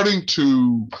starting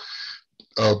to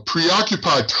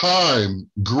preoccupy time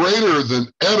greater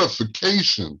than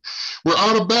edification, we're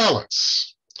out of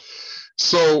balance.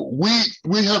 So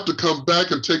we have to come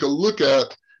back and take a look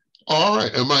at, all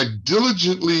right, am I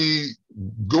diligently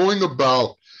going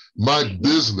about my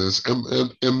business? Am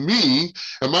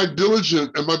I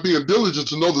being diligent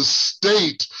to know the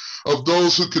state of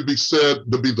those who could be said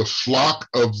to be the flock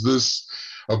of this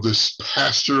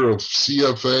pasture of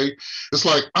CFA? It's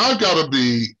like I've got to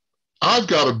be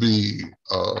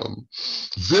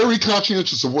very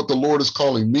conscientious of what the Lord is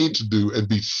calling me to do and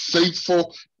be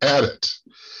faithful at it.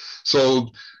 So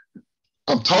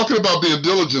I'm talking about being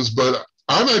diligent, but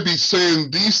I might be saying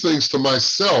these things to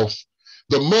myself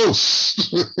the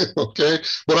most, okay?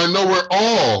 But I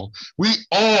know we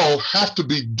all have to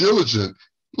be diligent.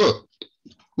 Look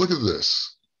at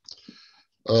this.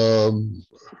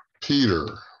 Peter,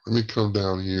 let me come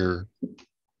down here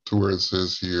to where it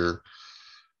says here,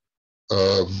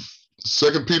 2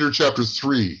 Peter chapter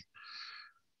 3.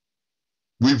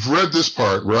 We've read this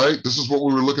part, right? This is what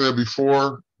we were looking at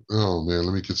before. Oh man,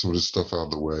 let me get some of this stuff out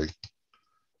of the way.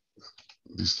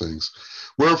 These things.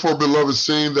 Wherefore, beloved,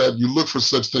 seeing that you look for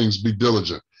such things, be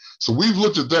diligent. So we've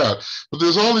looked at that, but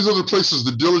there's all these other places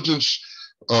the diligence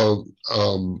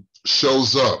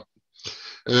shows up.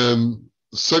 And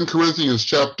 2 Corinthians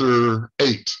chapter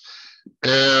 8.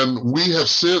 And we have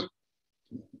sent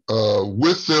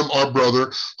with them our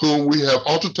brother, whom we have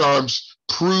oftentimes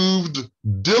proved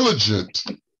diligent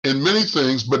in many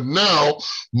things, but now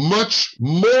much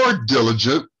more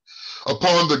diligent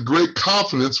upon the great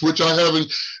confidence which I have in.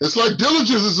 It's like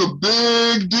diligence is a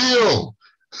big deal.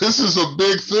 This is a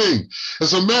big thing.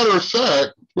 As a matter of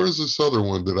fact, where's this other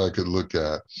one that I could look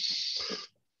at?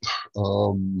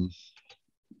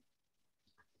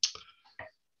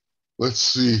 Let's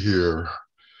see here.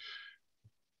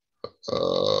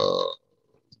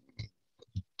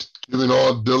 Giving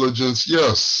all diligence,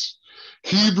 yes.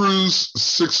 Hebrews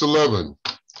 6:11.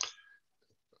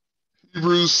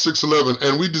 Hebrews 6:11,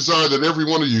 and we desire that every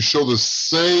one of you show the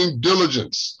same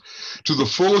diligence to the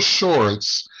full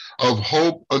assurance of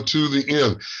hope unto the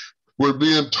end. We're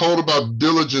being told about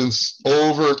diligence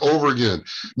over and over again.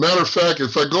 Matter of fact,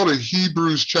 if I go to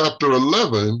Hebrews chapter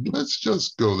 11, let's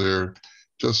just go there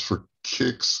just for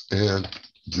kicks and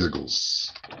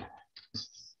giggles.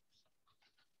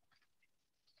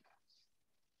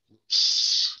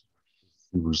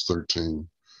 Hebrews 13.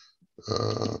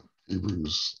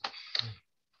 Hebrews.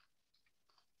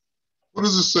 What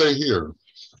does it say here?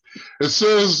 It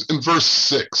says in verse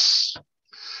 6,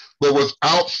 but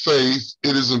without faith,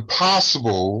 it is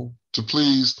impossible to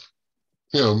please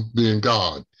him, being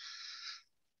God.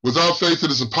 Without faith,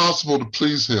 it is impossible to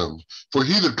please him. For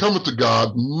he that cometh to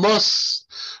God must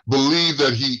believe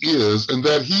that he is, and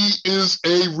that he is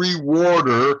a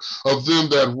rewarder of them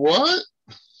that what?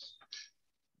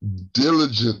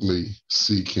 Diligently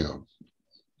seek him.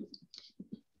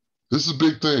 This is a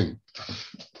big thing.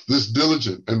 This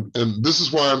diligent, and this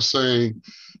is why I'm saying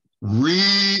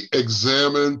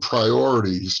re-examine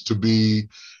priorities to be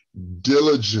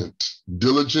diligent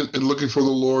in looking for the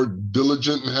Lord,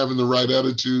 diligent in having the right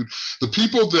attitude. The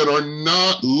people that are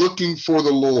not looking for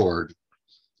the Lord,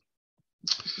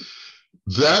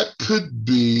 that could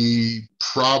be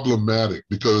problematic,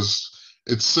 because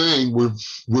it's saying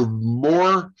we're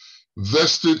more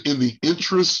vested in the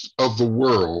interests of the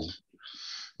world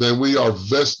than we are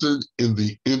vested in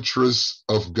the interests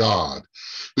of God.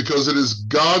 Because it is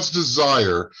God's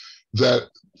desire that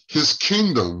his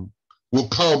kingdom will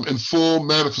come in full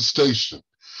manifestation,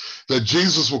 that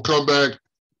Jesus will come back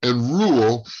and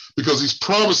rule, because he's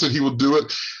promised that he will do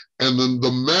it. And then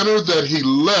the manner that he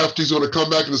left, he's going to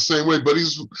come back in the same way. But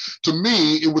to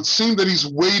me, it would seem that he's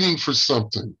waiting for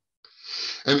something.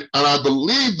 And I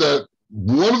believe that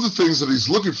one of the things that he's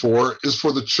looking for is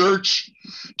for the church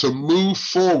to move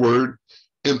forward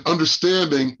in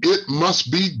understanding it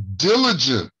must be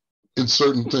diligent in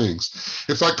certain things.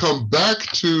 If I come back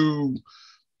to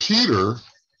Peter,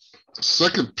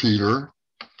 2 Peter,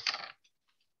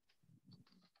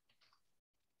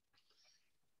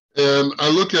 and I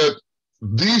look at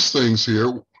these things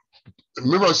here.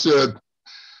 Remember I said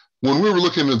when we were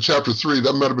looking in chapter 3,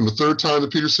 that might have been the third time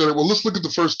that Peter said it. Well, let's look at the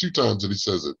first 2 times that he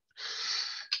says it.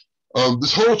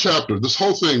 This whole chapter, this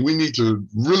whole thing, we need to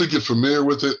really get familiar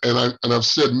with it. And I've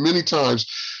said many times,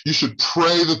 you should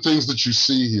pray the things that you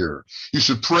see here. You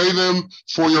should pray them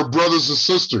for your brothers and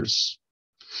sisters.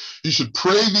 You should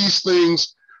pray these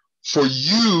things for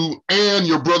you and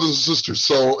your brothers and sisters.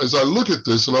 So as I look at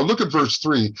this, and I look at verse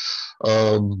 3,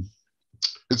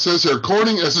 it says here,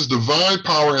 according as his divine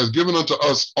power has given unto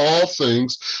us all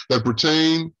things that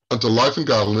pertain unto life and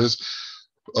godliness,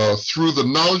 through the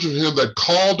knowledge of him that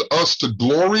called us to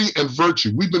glory and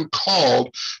virtue. We've been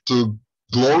called to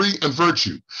glory and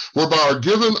virtue, whereby are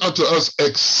given unto us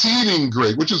exceeding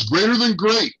great, which is greater than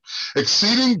great,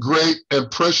 exceeding great and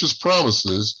precious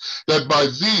promises, that by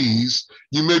these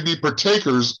you may be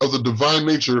partakers of the divine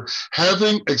nature,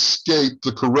 having escaped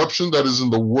the corruption that is in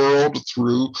the world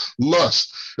through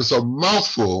lust. It's a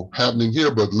mouthful happening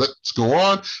here, but let's go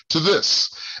on to this.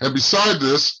 And beside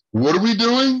this, what are we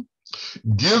doing?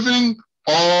 Giving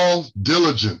all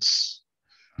diligence.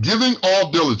 Giving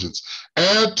all diligence.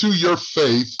 Add to your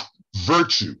faith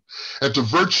virtue, and to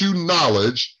virtue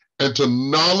knowledge, and to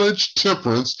knowledge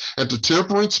temperance, and to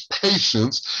temperance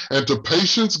patience, and to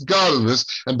patience godliness,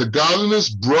 and to godliness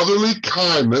brotherly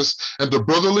kindness, and to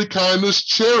brotherly kindness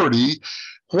charity.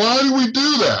 Why do we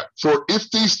do that? For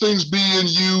if these things be in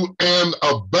you and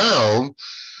abound,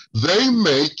 they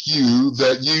make you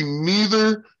that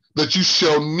you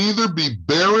shall neither be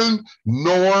barren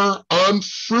nor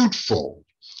unfruitful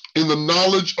in the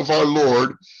knowledge of our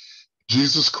Lord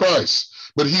Jesus Christ.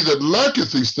 But he that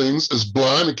lacketh these things is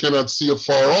blind and cannot see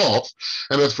afar off,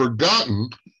 and hath forgotten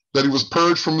that he was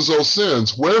purged from his old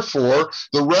sins. Wherefore,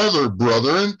 the rather,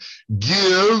 brethren,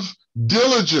 give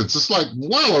diligence. It's like,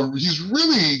 wow, he's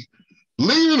really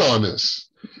leaning on this.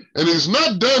 And he's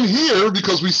not done here,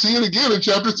 because we see it again in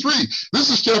chapter 3. This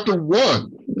is chapter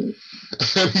 1.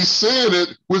 And he's saying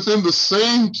it within the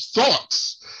same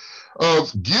thoughts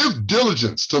of give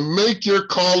diligence to make your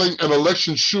calling and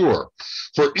election sure.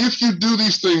 For if you do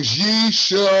these things, ye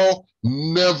shall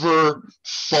never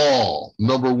fall.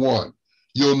 Number 1,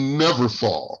 you'll never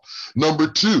fall. Number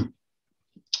 2,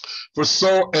 for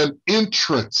so an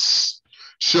entrance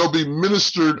shall be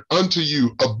ministered unto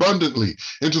you abundantly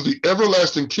into the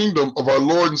everlasting kingdom of our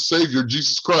Lord and Savior,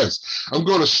 Jesus Christ. I'm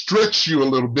going to stretch you a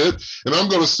little bit, and I'm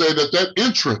going to say that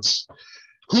entrance,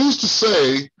 who's to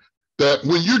say that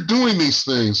when you're doing these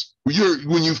things,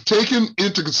 when you've taken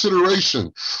into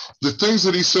consideration the things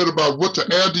that he said about what to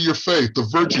add to your faith, the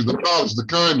virtue, the knowledge, the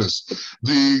kindness,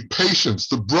 the patience,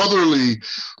 the brotherly,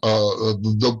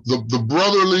 the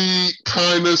brotherly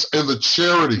kindness, and the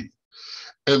charity,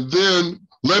 and then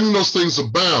letting those things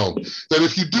abound, that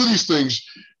if you do these things,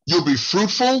 you'll be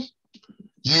fruitful,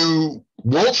 you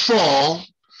won't fall,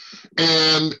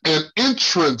 and an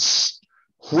entrance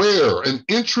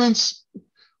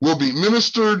will be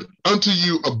ministered unto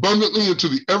you abundantly into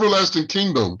the everlasting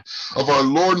kingdom of our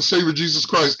Lord and Savior Jesus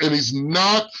Christ. And he's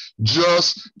not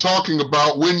just talking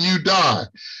about when you die.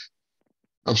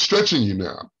 I'm stretching you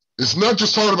now. It's not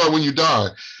just talking about when you die.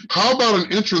 How about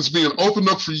an entrance being opened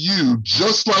up for you,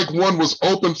 just like one was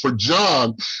opened for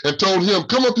John and told him,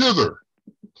 come up hither?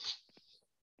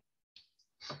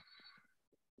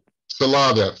 Let's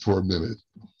allow that for a minute.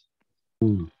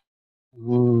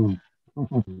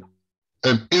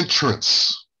 An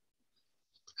entrance.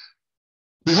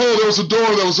 Behold, there was a door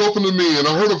that was open to me, and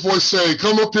I heard a voice say,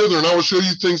 come up hither, and I will show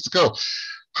you things to come.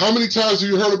 How many times have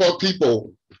you heard about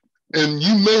people, and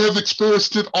you may have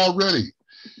experienced it already,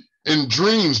 in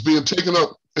dreams being taken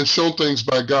up and shown things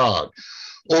by God,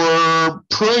 or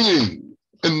praying,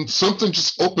 and something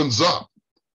just opens up?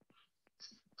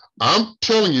 I'm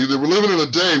telling you that we're living in a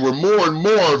day where more and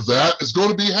more of that is going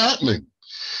to be happening.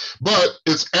 But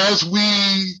it's as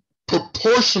we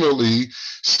proportionally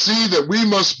see that we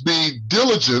must be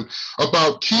diligent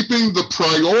about keeping the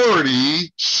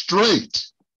priority straight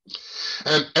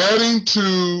and adding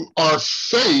to our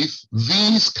faith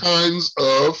these kinds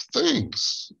of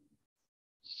things.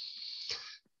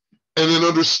 And in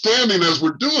understanding as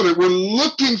we're doing it, we're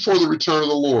looking for the return of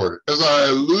the Lord. As I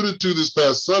alluded to this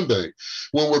past Sunday,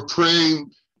 when we're praying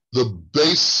the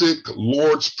basic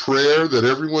Lord's Prayer that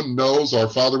everyone knows, our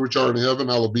Father which art in heaven,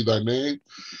 hallowed be thy name.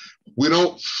 We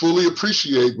don't fully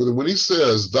appreciate when he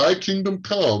says, thy kingdom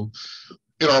come,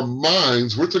 in our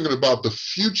minds, we're thinking about the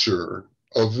future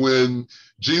of when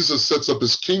Jesus sets up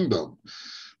his kingdom.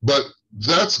 But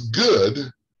that's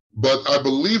good. But I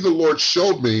believe the Lord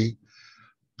showed me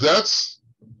that's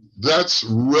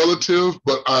relative,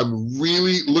 but I'm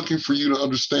really looking for you to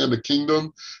understand the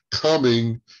kingdom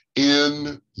coming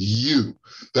in you,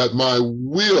 that my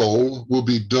will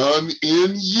be done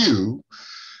in you,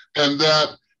 and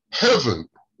that heaven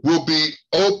will be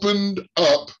opened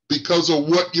up because of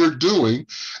what you're doing,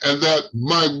 and that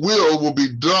my will be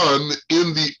done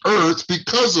in the earth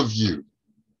because of you.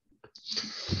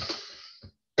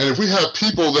 And if we have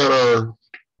people that are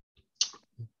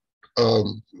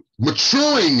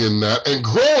maturing in that and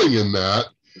growing in that,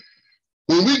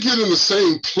 when we get in the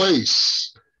same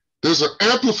place, there's an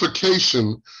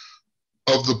amplification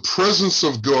of the presence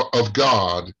of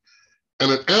God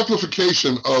and an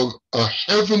amplification of a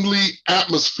heavenly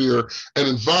atmosphere and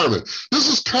environment. This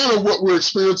is kind of what we're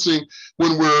experiencing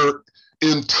when we're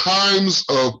in times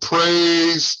of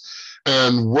praise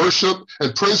and worship.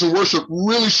 And praise and worship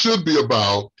really should be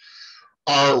about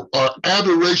our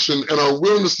adoration and our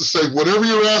willingness to say, whatever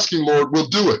you're asking, Lord, we'll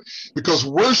do it. Because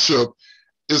worship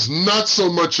is not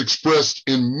so much expressed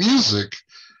in music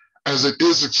as it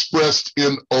is expressed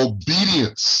in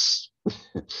obedience.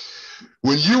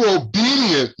 When you're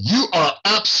obedient, you are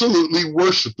absolutely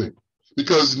worshiping,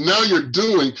 because now you're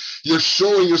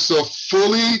showing yourself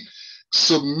fully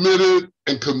submitted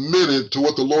and committed to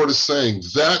what the Lord is saying.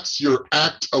 That's your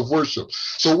act of worship.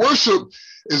 So worship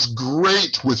is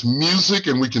great with music,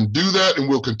 and we can do that, and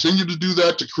we'll continue to do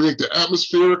that to create the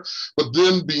atmosphere. But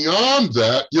then beyond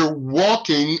that, you're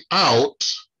walking out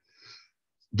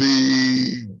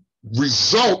the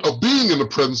result of being in the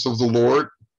presence of the Lord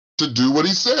to do what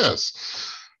he says.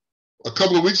 A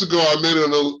couple of weeks ago, I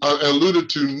alluded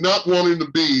to not wanting to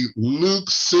be Luke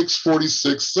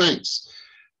 6:46 saints.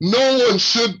 No one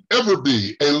should ever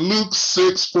be a Luke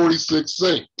 6:46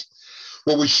 saint.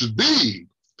 What we should be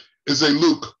is a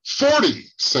Luke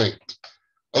 40 saint.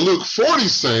 A Luke 40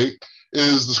 saint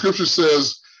is, the scripture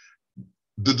says,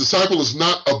 the disciple is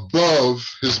not above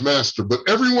his master, but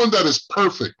everyone that is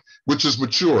perfect, which is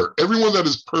mature, everyone that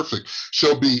is perfect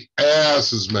shall be as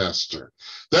his master.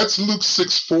 That's Luke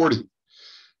 6:40.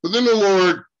 But then the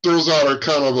Lord throws out a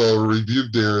kind of a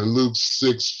rebuke there in Luke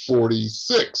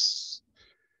 6:46.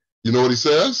 You know what he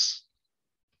says?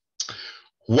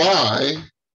 Why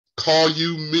call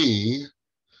you me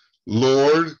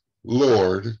Lord,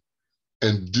 Lord,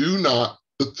 and do not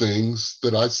the things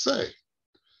that I say?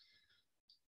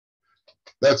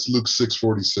 That's Luke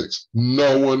 6:46.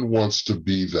 No one wants to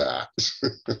be that.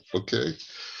 Okay?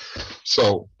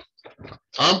 So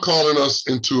I'm calling us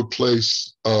into a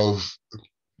place of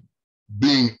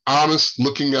being honest,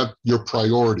 looking at your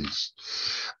priorities.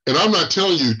 And I'm not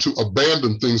telling you to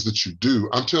abandon things that you do.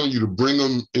 I'm telling you to bring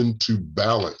them into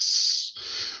balance,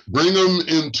 bring them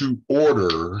into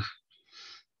order,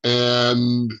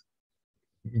 and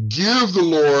give the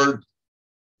Lord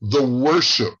the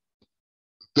worship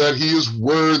that he is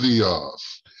worthy of.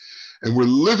 And we're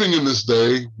living in this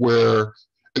day where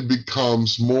it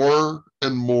becomes more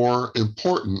and more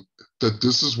important that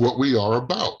this is what we are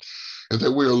about, and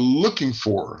that we are looking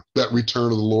for that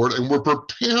return of the Lord, and we're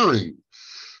preparing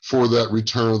for that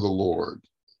return of the Lord.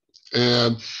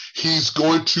 And he's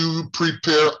going to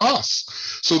prepare us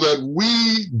so that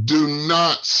we do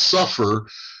not suffer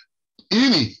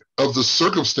any of the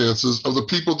circumstances of the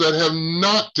people that have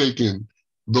not taken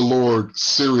the Lord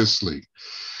seriously.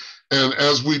 And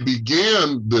as we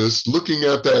began this, looking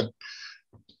at that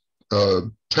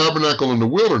tabernacle in the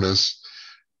wilderness,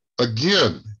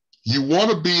 again, you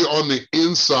want to be on the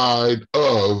inside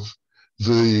of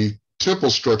the temple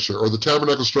structure or the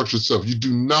tabernacle structure itself. You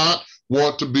do not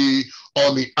want to be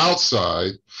on the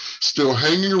outside, still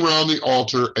hanging around the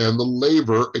altar and the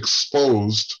laver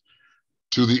exposed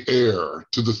to the air,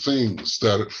 to the things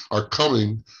that are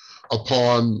coming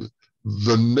upon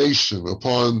the nation,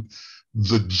 upon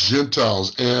the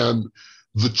Gentiles and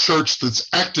the church that's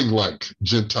acting like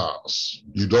Gentiles.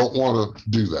 You don't want to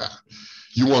do that.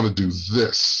 You want to do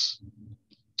this.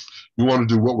 You want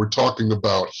to do what we're talking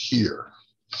about here.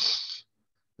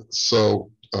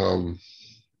 So, all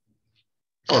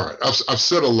right, I've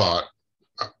said a lot.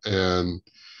 And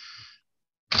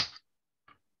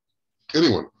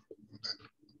anyone,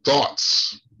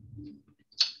 thoughts,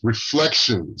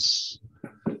 reflections?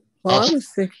 Well,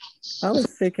 I was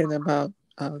thinking about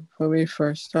when we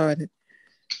first started,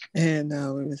 and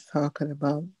we was talking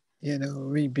about,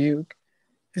 rebuke,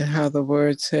 and how the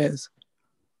word says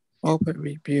open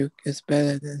rebuke is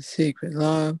better than secret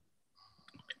love.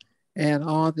 And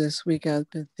all this week I've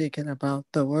been thinking about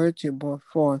the word you brought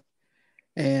forth,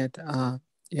 and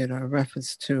in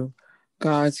reference to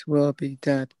God's will be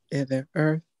done in the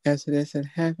earth as it is in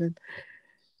heaven.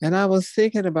 And I was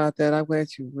thinking about that. I'm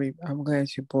glad you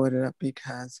brought it up,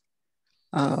 because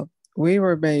we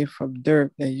were made from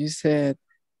dirt, and you said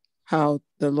how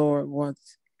the Lord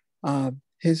wants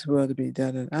his will to be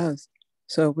done in us.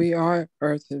 So we are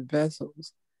earthen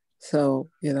vessels. So,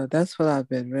 that's what I've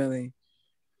been really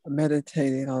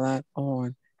meditating a lot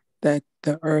on, that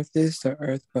the earth is the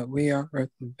earth, but we are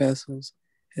earthen vessels,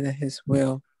 and that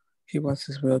he wants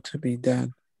his will to be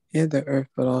done in the earth,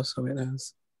 but also in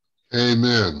us.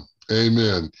 Amen.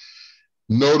 Amen.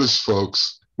 Notice,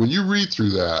 folks, when you read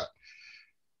through that,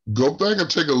 go back and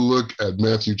take a look at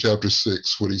Matthew chapter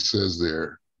 6, what he says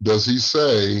there. Does he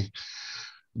say,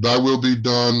 thy will be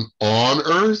done on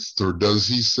earth, or does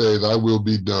he say thy will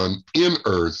be done in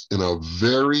earth in a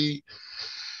very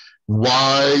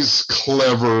wise,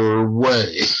 clever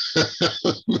way?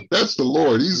 That's the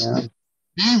Lord.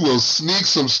 He will sneak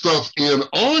some stuff in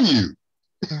on you.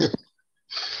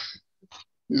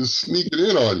 He'll sneak it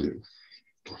in on you.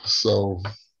 So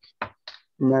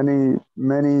many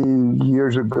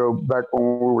years ago, back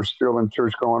when we were still in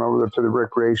church, going over there to the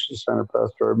recreation center,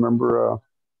 Pastor, I remember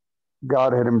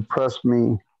God had impressed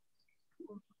me,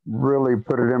 really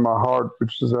put it in my heart,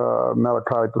 which is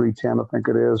Malachi 3:10, I think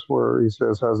it is, where he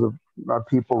says, "Has my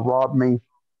people robbed me?"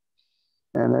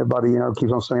 And everybody,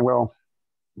 keeps on saying, "Well,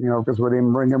 because we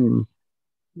didn't bring him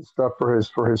stuff for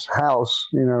his house,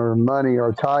 or money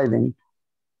or tithing."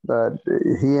 But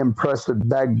he impressed it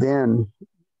back then,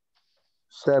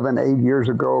 7, 8 years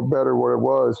ago, better what it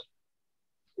was.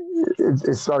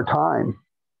 It's our time.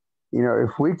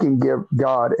 If we can give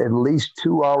God at least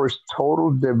 2 hours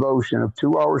total devotion of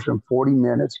 2 hours and 40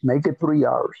 minutes, make it 3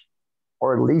 hours,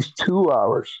 or at least 2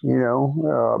 hours,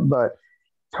 but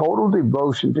total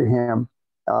devotion to him,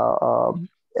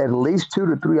 at least 2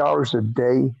 to 3 hours a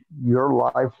day, your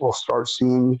life will start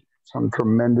seeing some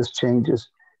tremendous changes.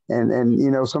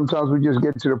 And sometimes we just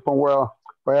get to the point where,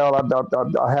 well,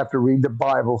 I have to read the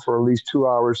Bible for at least 2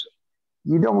 hours.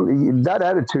 That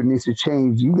attitude needs to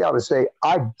change. You got to say,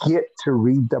 I get to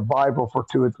read the Bible for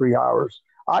 2 or 3 hours.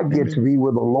 I get to be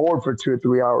with the Lord for 2 or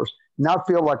 3 hours. Not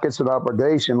feel like it's an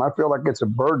obligation. I feel like it's a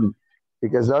burden,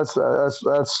 because that's I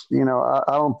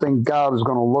don't think God is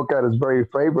going to look at us very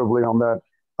favorably on that.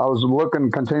 I was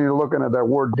continue looking at that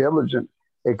word diligent.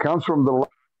 It comes from the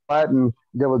Latin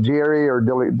diligere or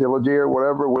diligere,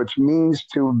 whatever, which means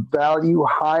to value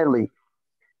highly,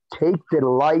 take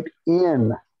delight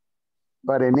in.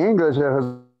 But in English, it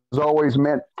has always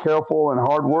meant careful and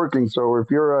hardworking. So if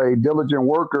you're a diligent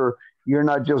worker, you're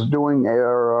not just doing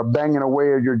or banging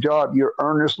away at your job. You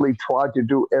earnestly try to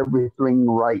do everything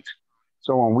right.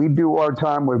 So when we do our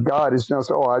time with God, it's not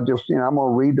so, I'm going to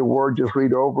read the word, just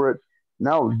read over it.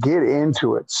 No, get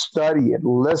into it, study it,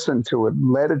 listen to it,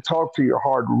 let it talk to your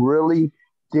heart, really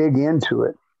dig into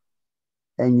it.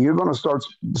 And you're going to start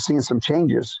seeing some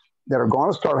changes that are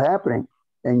going to start happening.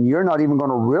 And you're not even going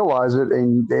to realize it.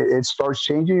 And it starts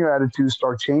changing your attitude,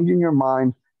 start changing your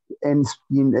mind. And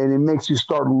it makes you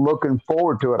start looking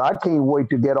forward to it. I can't wait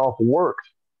to get off work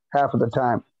half of the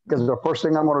time, because the first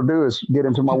thing I'm going to do is get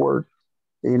into my word.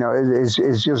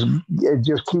 It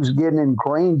just keeps getting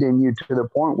ingrained in you to the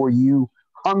point where you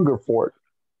hunger for it.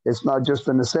 It's not just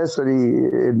a necessity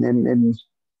in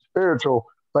spiritual,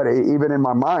 but even in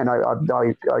my mind,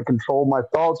 I control my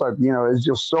thoughts. It's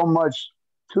just so much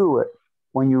to it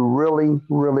when you really,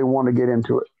 really want to get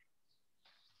into it.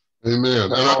 Amen.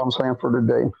 That's all I'm saying for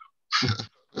today.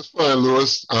 That's fine,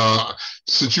 Lewis.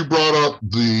 Since you brought up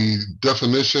the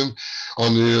definition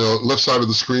on the left side of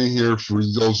the screen here, for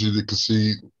those of you that can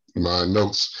see my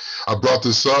notes, I brought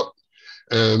this up,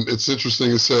 and it's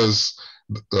interesting. It says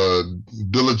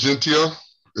diligentia,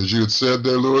 as you had said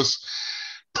there, Lewis,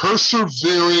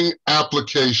 persevering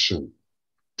application.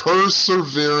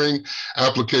 Persevering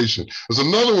application. There's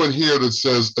another one here that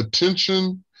says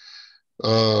attention.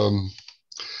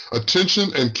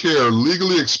 Attention and care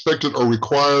legally expected or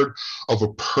required of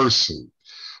a person.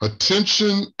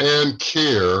 Attention and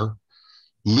care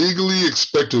legally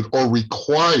expected or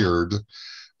required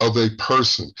of a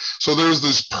person. So there's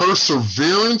this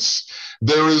perseverance,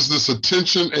 there is this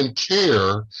attention and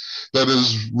care that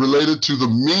is related to the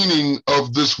meaning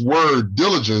of this word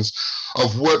diligence,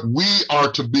 of what we are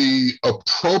to be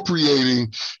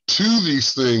appropriating to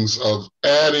these things, of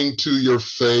adding to your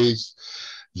faith,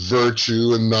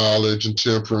 virtue and knowledge and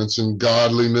temperance and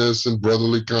godliness and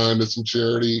brotherly kindness and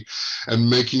charity, and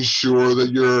making sure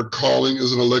that your calling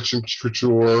is an election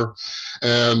chore,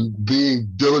 and being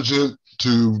diligent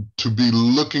to be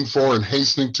looking for and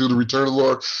hastening to the return of the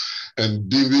Lord, and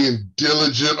being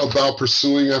diligent about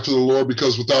pursuing after the Lord,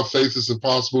 because without faith it's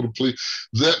impossible to please.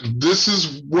 This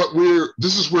is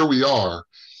where we are.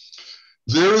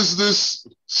 There is this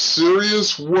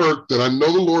serious work that I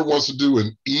know the Lord wants to do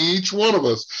in each one of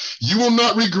us. You will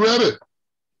not regret it.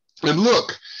 And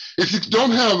look, If you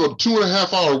don't have a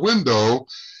 2.5 hour window,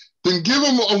 then give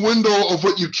them a window of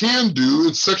what you can do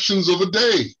in sections of a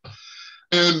day.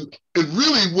 And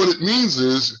really what it means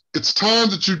is it's time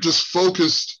that you just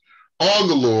focused on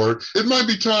the Lord. It might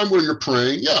be time where you're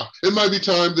praying. Yeah. It might be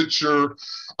time that you're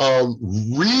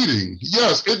reading.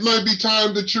 Yes. It might be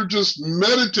time that you're just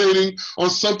meditating on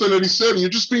something that he said and you're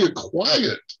just being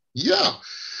quiet. Yeah.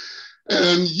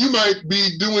 And you might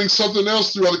be doing something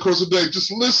else throughout the course of the day,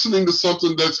 just listening to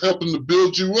something that's helping to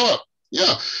build you up.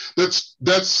 Yeah,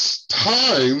 that's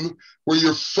time where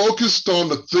you're focused on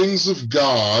the things of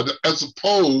God as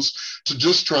opposed to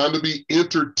just trying to be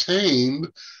entertained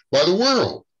by the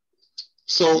world.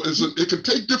 So it can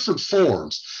take different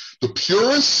forms. The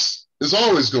purest is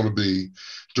always going to be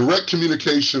direct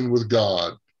communication with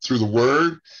God through the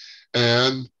word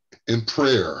and in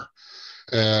prayer.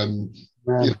 And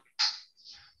you know,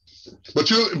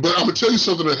 but I'm going to tell you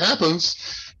something that happens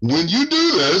when you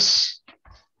do this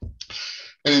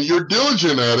and you're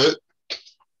diligent at it,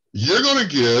 you're going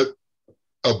to get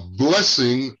a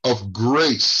blessing of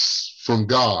grace from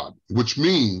God, which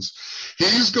means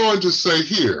he's going to say,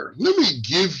 here, let me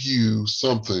give you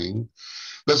something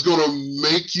that's going to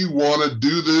make you want to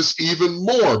do this even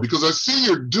more because I see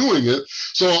you're doing it.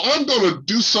 So I'm going to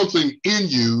do something in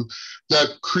you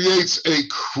that creates a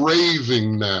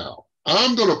craving now.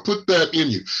 I'm going to put that in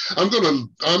you. I'm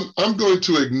going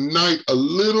to ignite a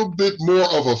little bit more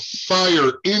of a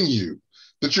fire in you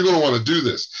that you're going to want to do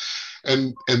this.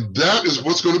 And that is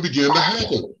what's going to begin to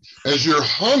happen. As you're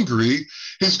hungry,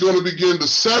 he's going to begin to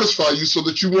satisfy you so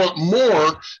that you want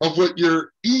more of what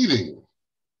you're eating.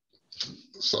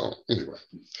 So anyway.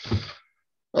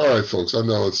 All right, folks, I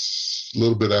know it's a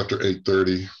little bit after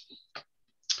 8:30.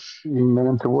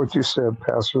 Amen to what you said,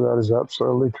 Pastor. That is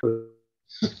absolutely true.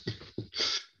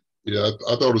 Yeah,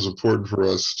 I thought it was important for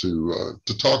us to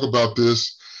talk about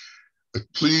this.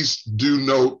 Please do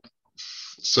note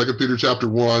 2 Peter chapter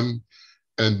 1,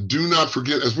 and do not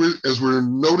forget as we're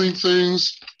noting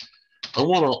things. I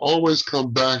want to always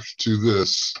come back to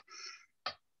this.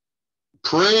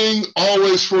 Praying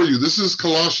always for you. This is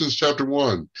Colossians chapter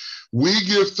 1. We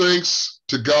give thanks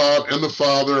to God and the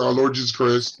Father, our Lord Jesus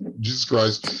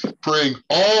Christ, praying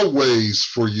always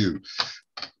for you.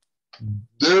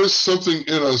 There's something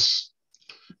in us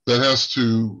that has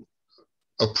to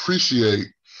appreciate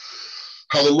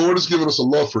how the Lord has given us a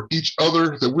love for each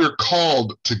other, that we're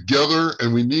called together,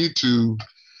 and we need to,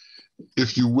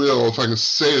 if you will, if I can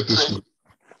say it this way,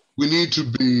 we need to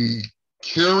be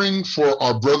caring for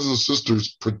our brothers and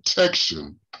sisters'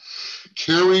 protection,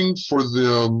 caring for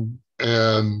them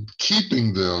and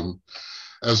keeping them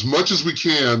as much as we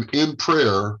can in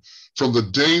prayer from the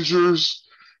dangers,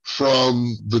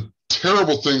 from the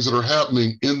terrible things that are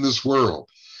happening in this world.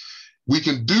 We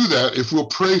can do that if we'll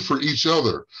pray for each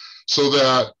other so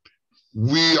that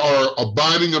we are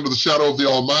abiding under the shadow of the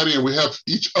Almighty and we have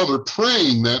each other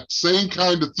praying that same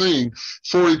kind of thing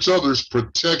for each other's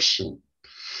protection.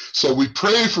 So we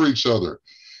pray for each other.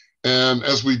 And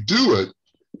as we do it,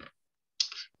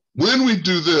 when we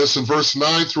do this in verse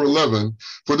 9 through 11,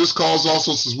 for this cause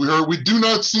also, as we heard, we do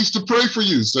not cease to pray for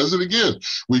you. Says it again.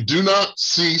 We do not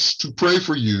cease to pray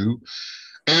for you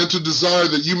and to desire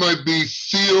that you might be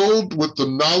filled with the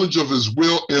knowledge of his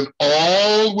will in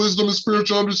all wisdom and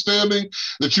spiritual understanding,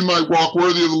 that you might walk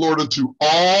worthy of the Lord unto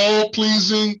all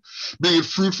pleasing, being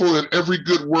fruitful in every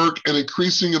good work and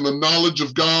increasing in the knowledge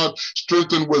of God,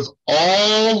 strengthened with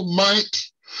all might,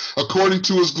 according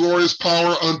to his glorious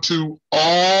power, unto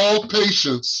all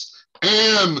patience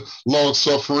and long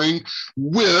suffering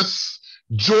with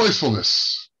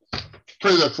joyfulness.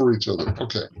 Pray that for each other.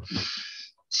 Okay.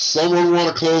 Someone want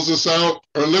to close this out?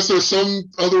 Or unless there's some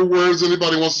other words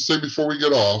anybody wants to say before we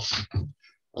get off,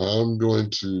 I'm going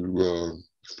to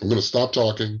stop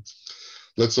talking,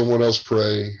 let someone else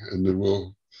pray, and then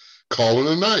we'll call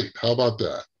it a night. How about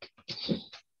that?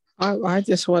 I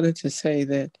just wanted to say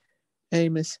that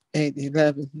Amos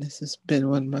 8:11, this has been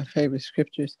one of my favorite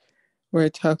scriptures, where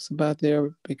it talks about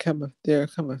there come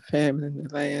a famine in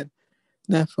the land,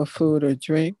 not for food or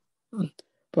drink,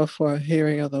 but for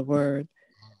hearing of the word.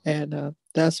 And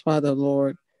that's why the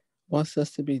Lord wants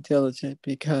us to be diligent,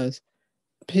 because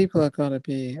people are going to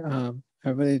be, I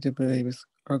really do believe,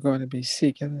 are going to be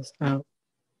seeking us out.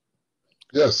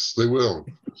 Yes, they will.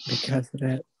 Because of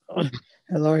that.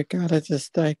 And Lord God, I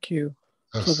just thank you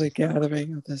for the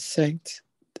gathering of the saints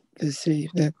this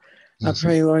evening. Yes. I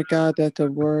pray, Lord God, that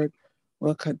the word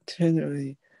will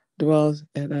continually dwell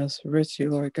in us richly,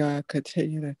 Lord God.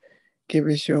 Continue to give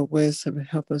us your wisdom and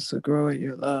help us to grow in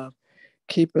your love.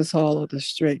 Keep us all on the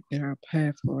straight and narrow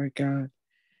path, Lord God,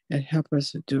 and help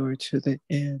us to do it to the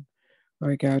end.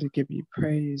 Lord God, to give you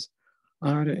praise,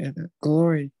 honor, and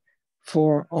glory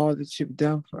for all that you've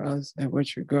done for us and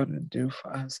what you're going to do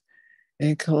for us.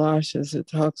 In Colossians, it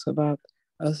talks about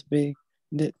us being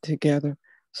knit together.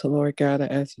 So, Lord God, I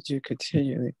ask that you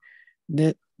continually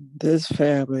knit this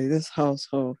family, this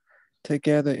household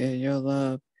together in your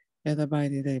love. In the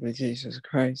mighty name of Jesus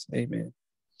Christ, amen.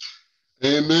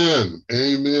 Amen.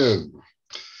 Amen.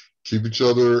 Keep each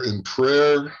other in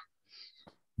prayer.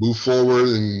 Move forward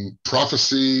in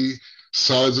prophecy,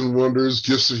 signs and wonders,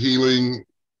 gifts of healing,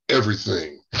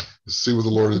 everything. Let's see what the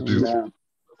Lord is doing.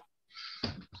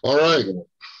 All right.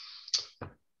 All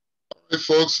right,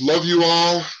 folks. Love you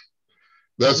all.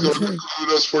 That's going to conclude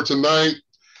us for tonight.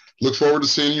 Look forward to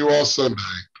seeing you all Sunday.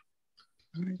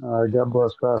 All right. God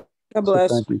bless, Pastor. God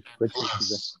bless. Thank you.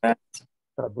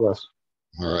 God bless.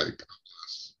 All right.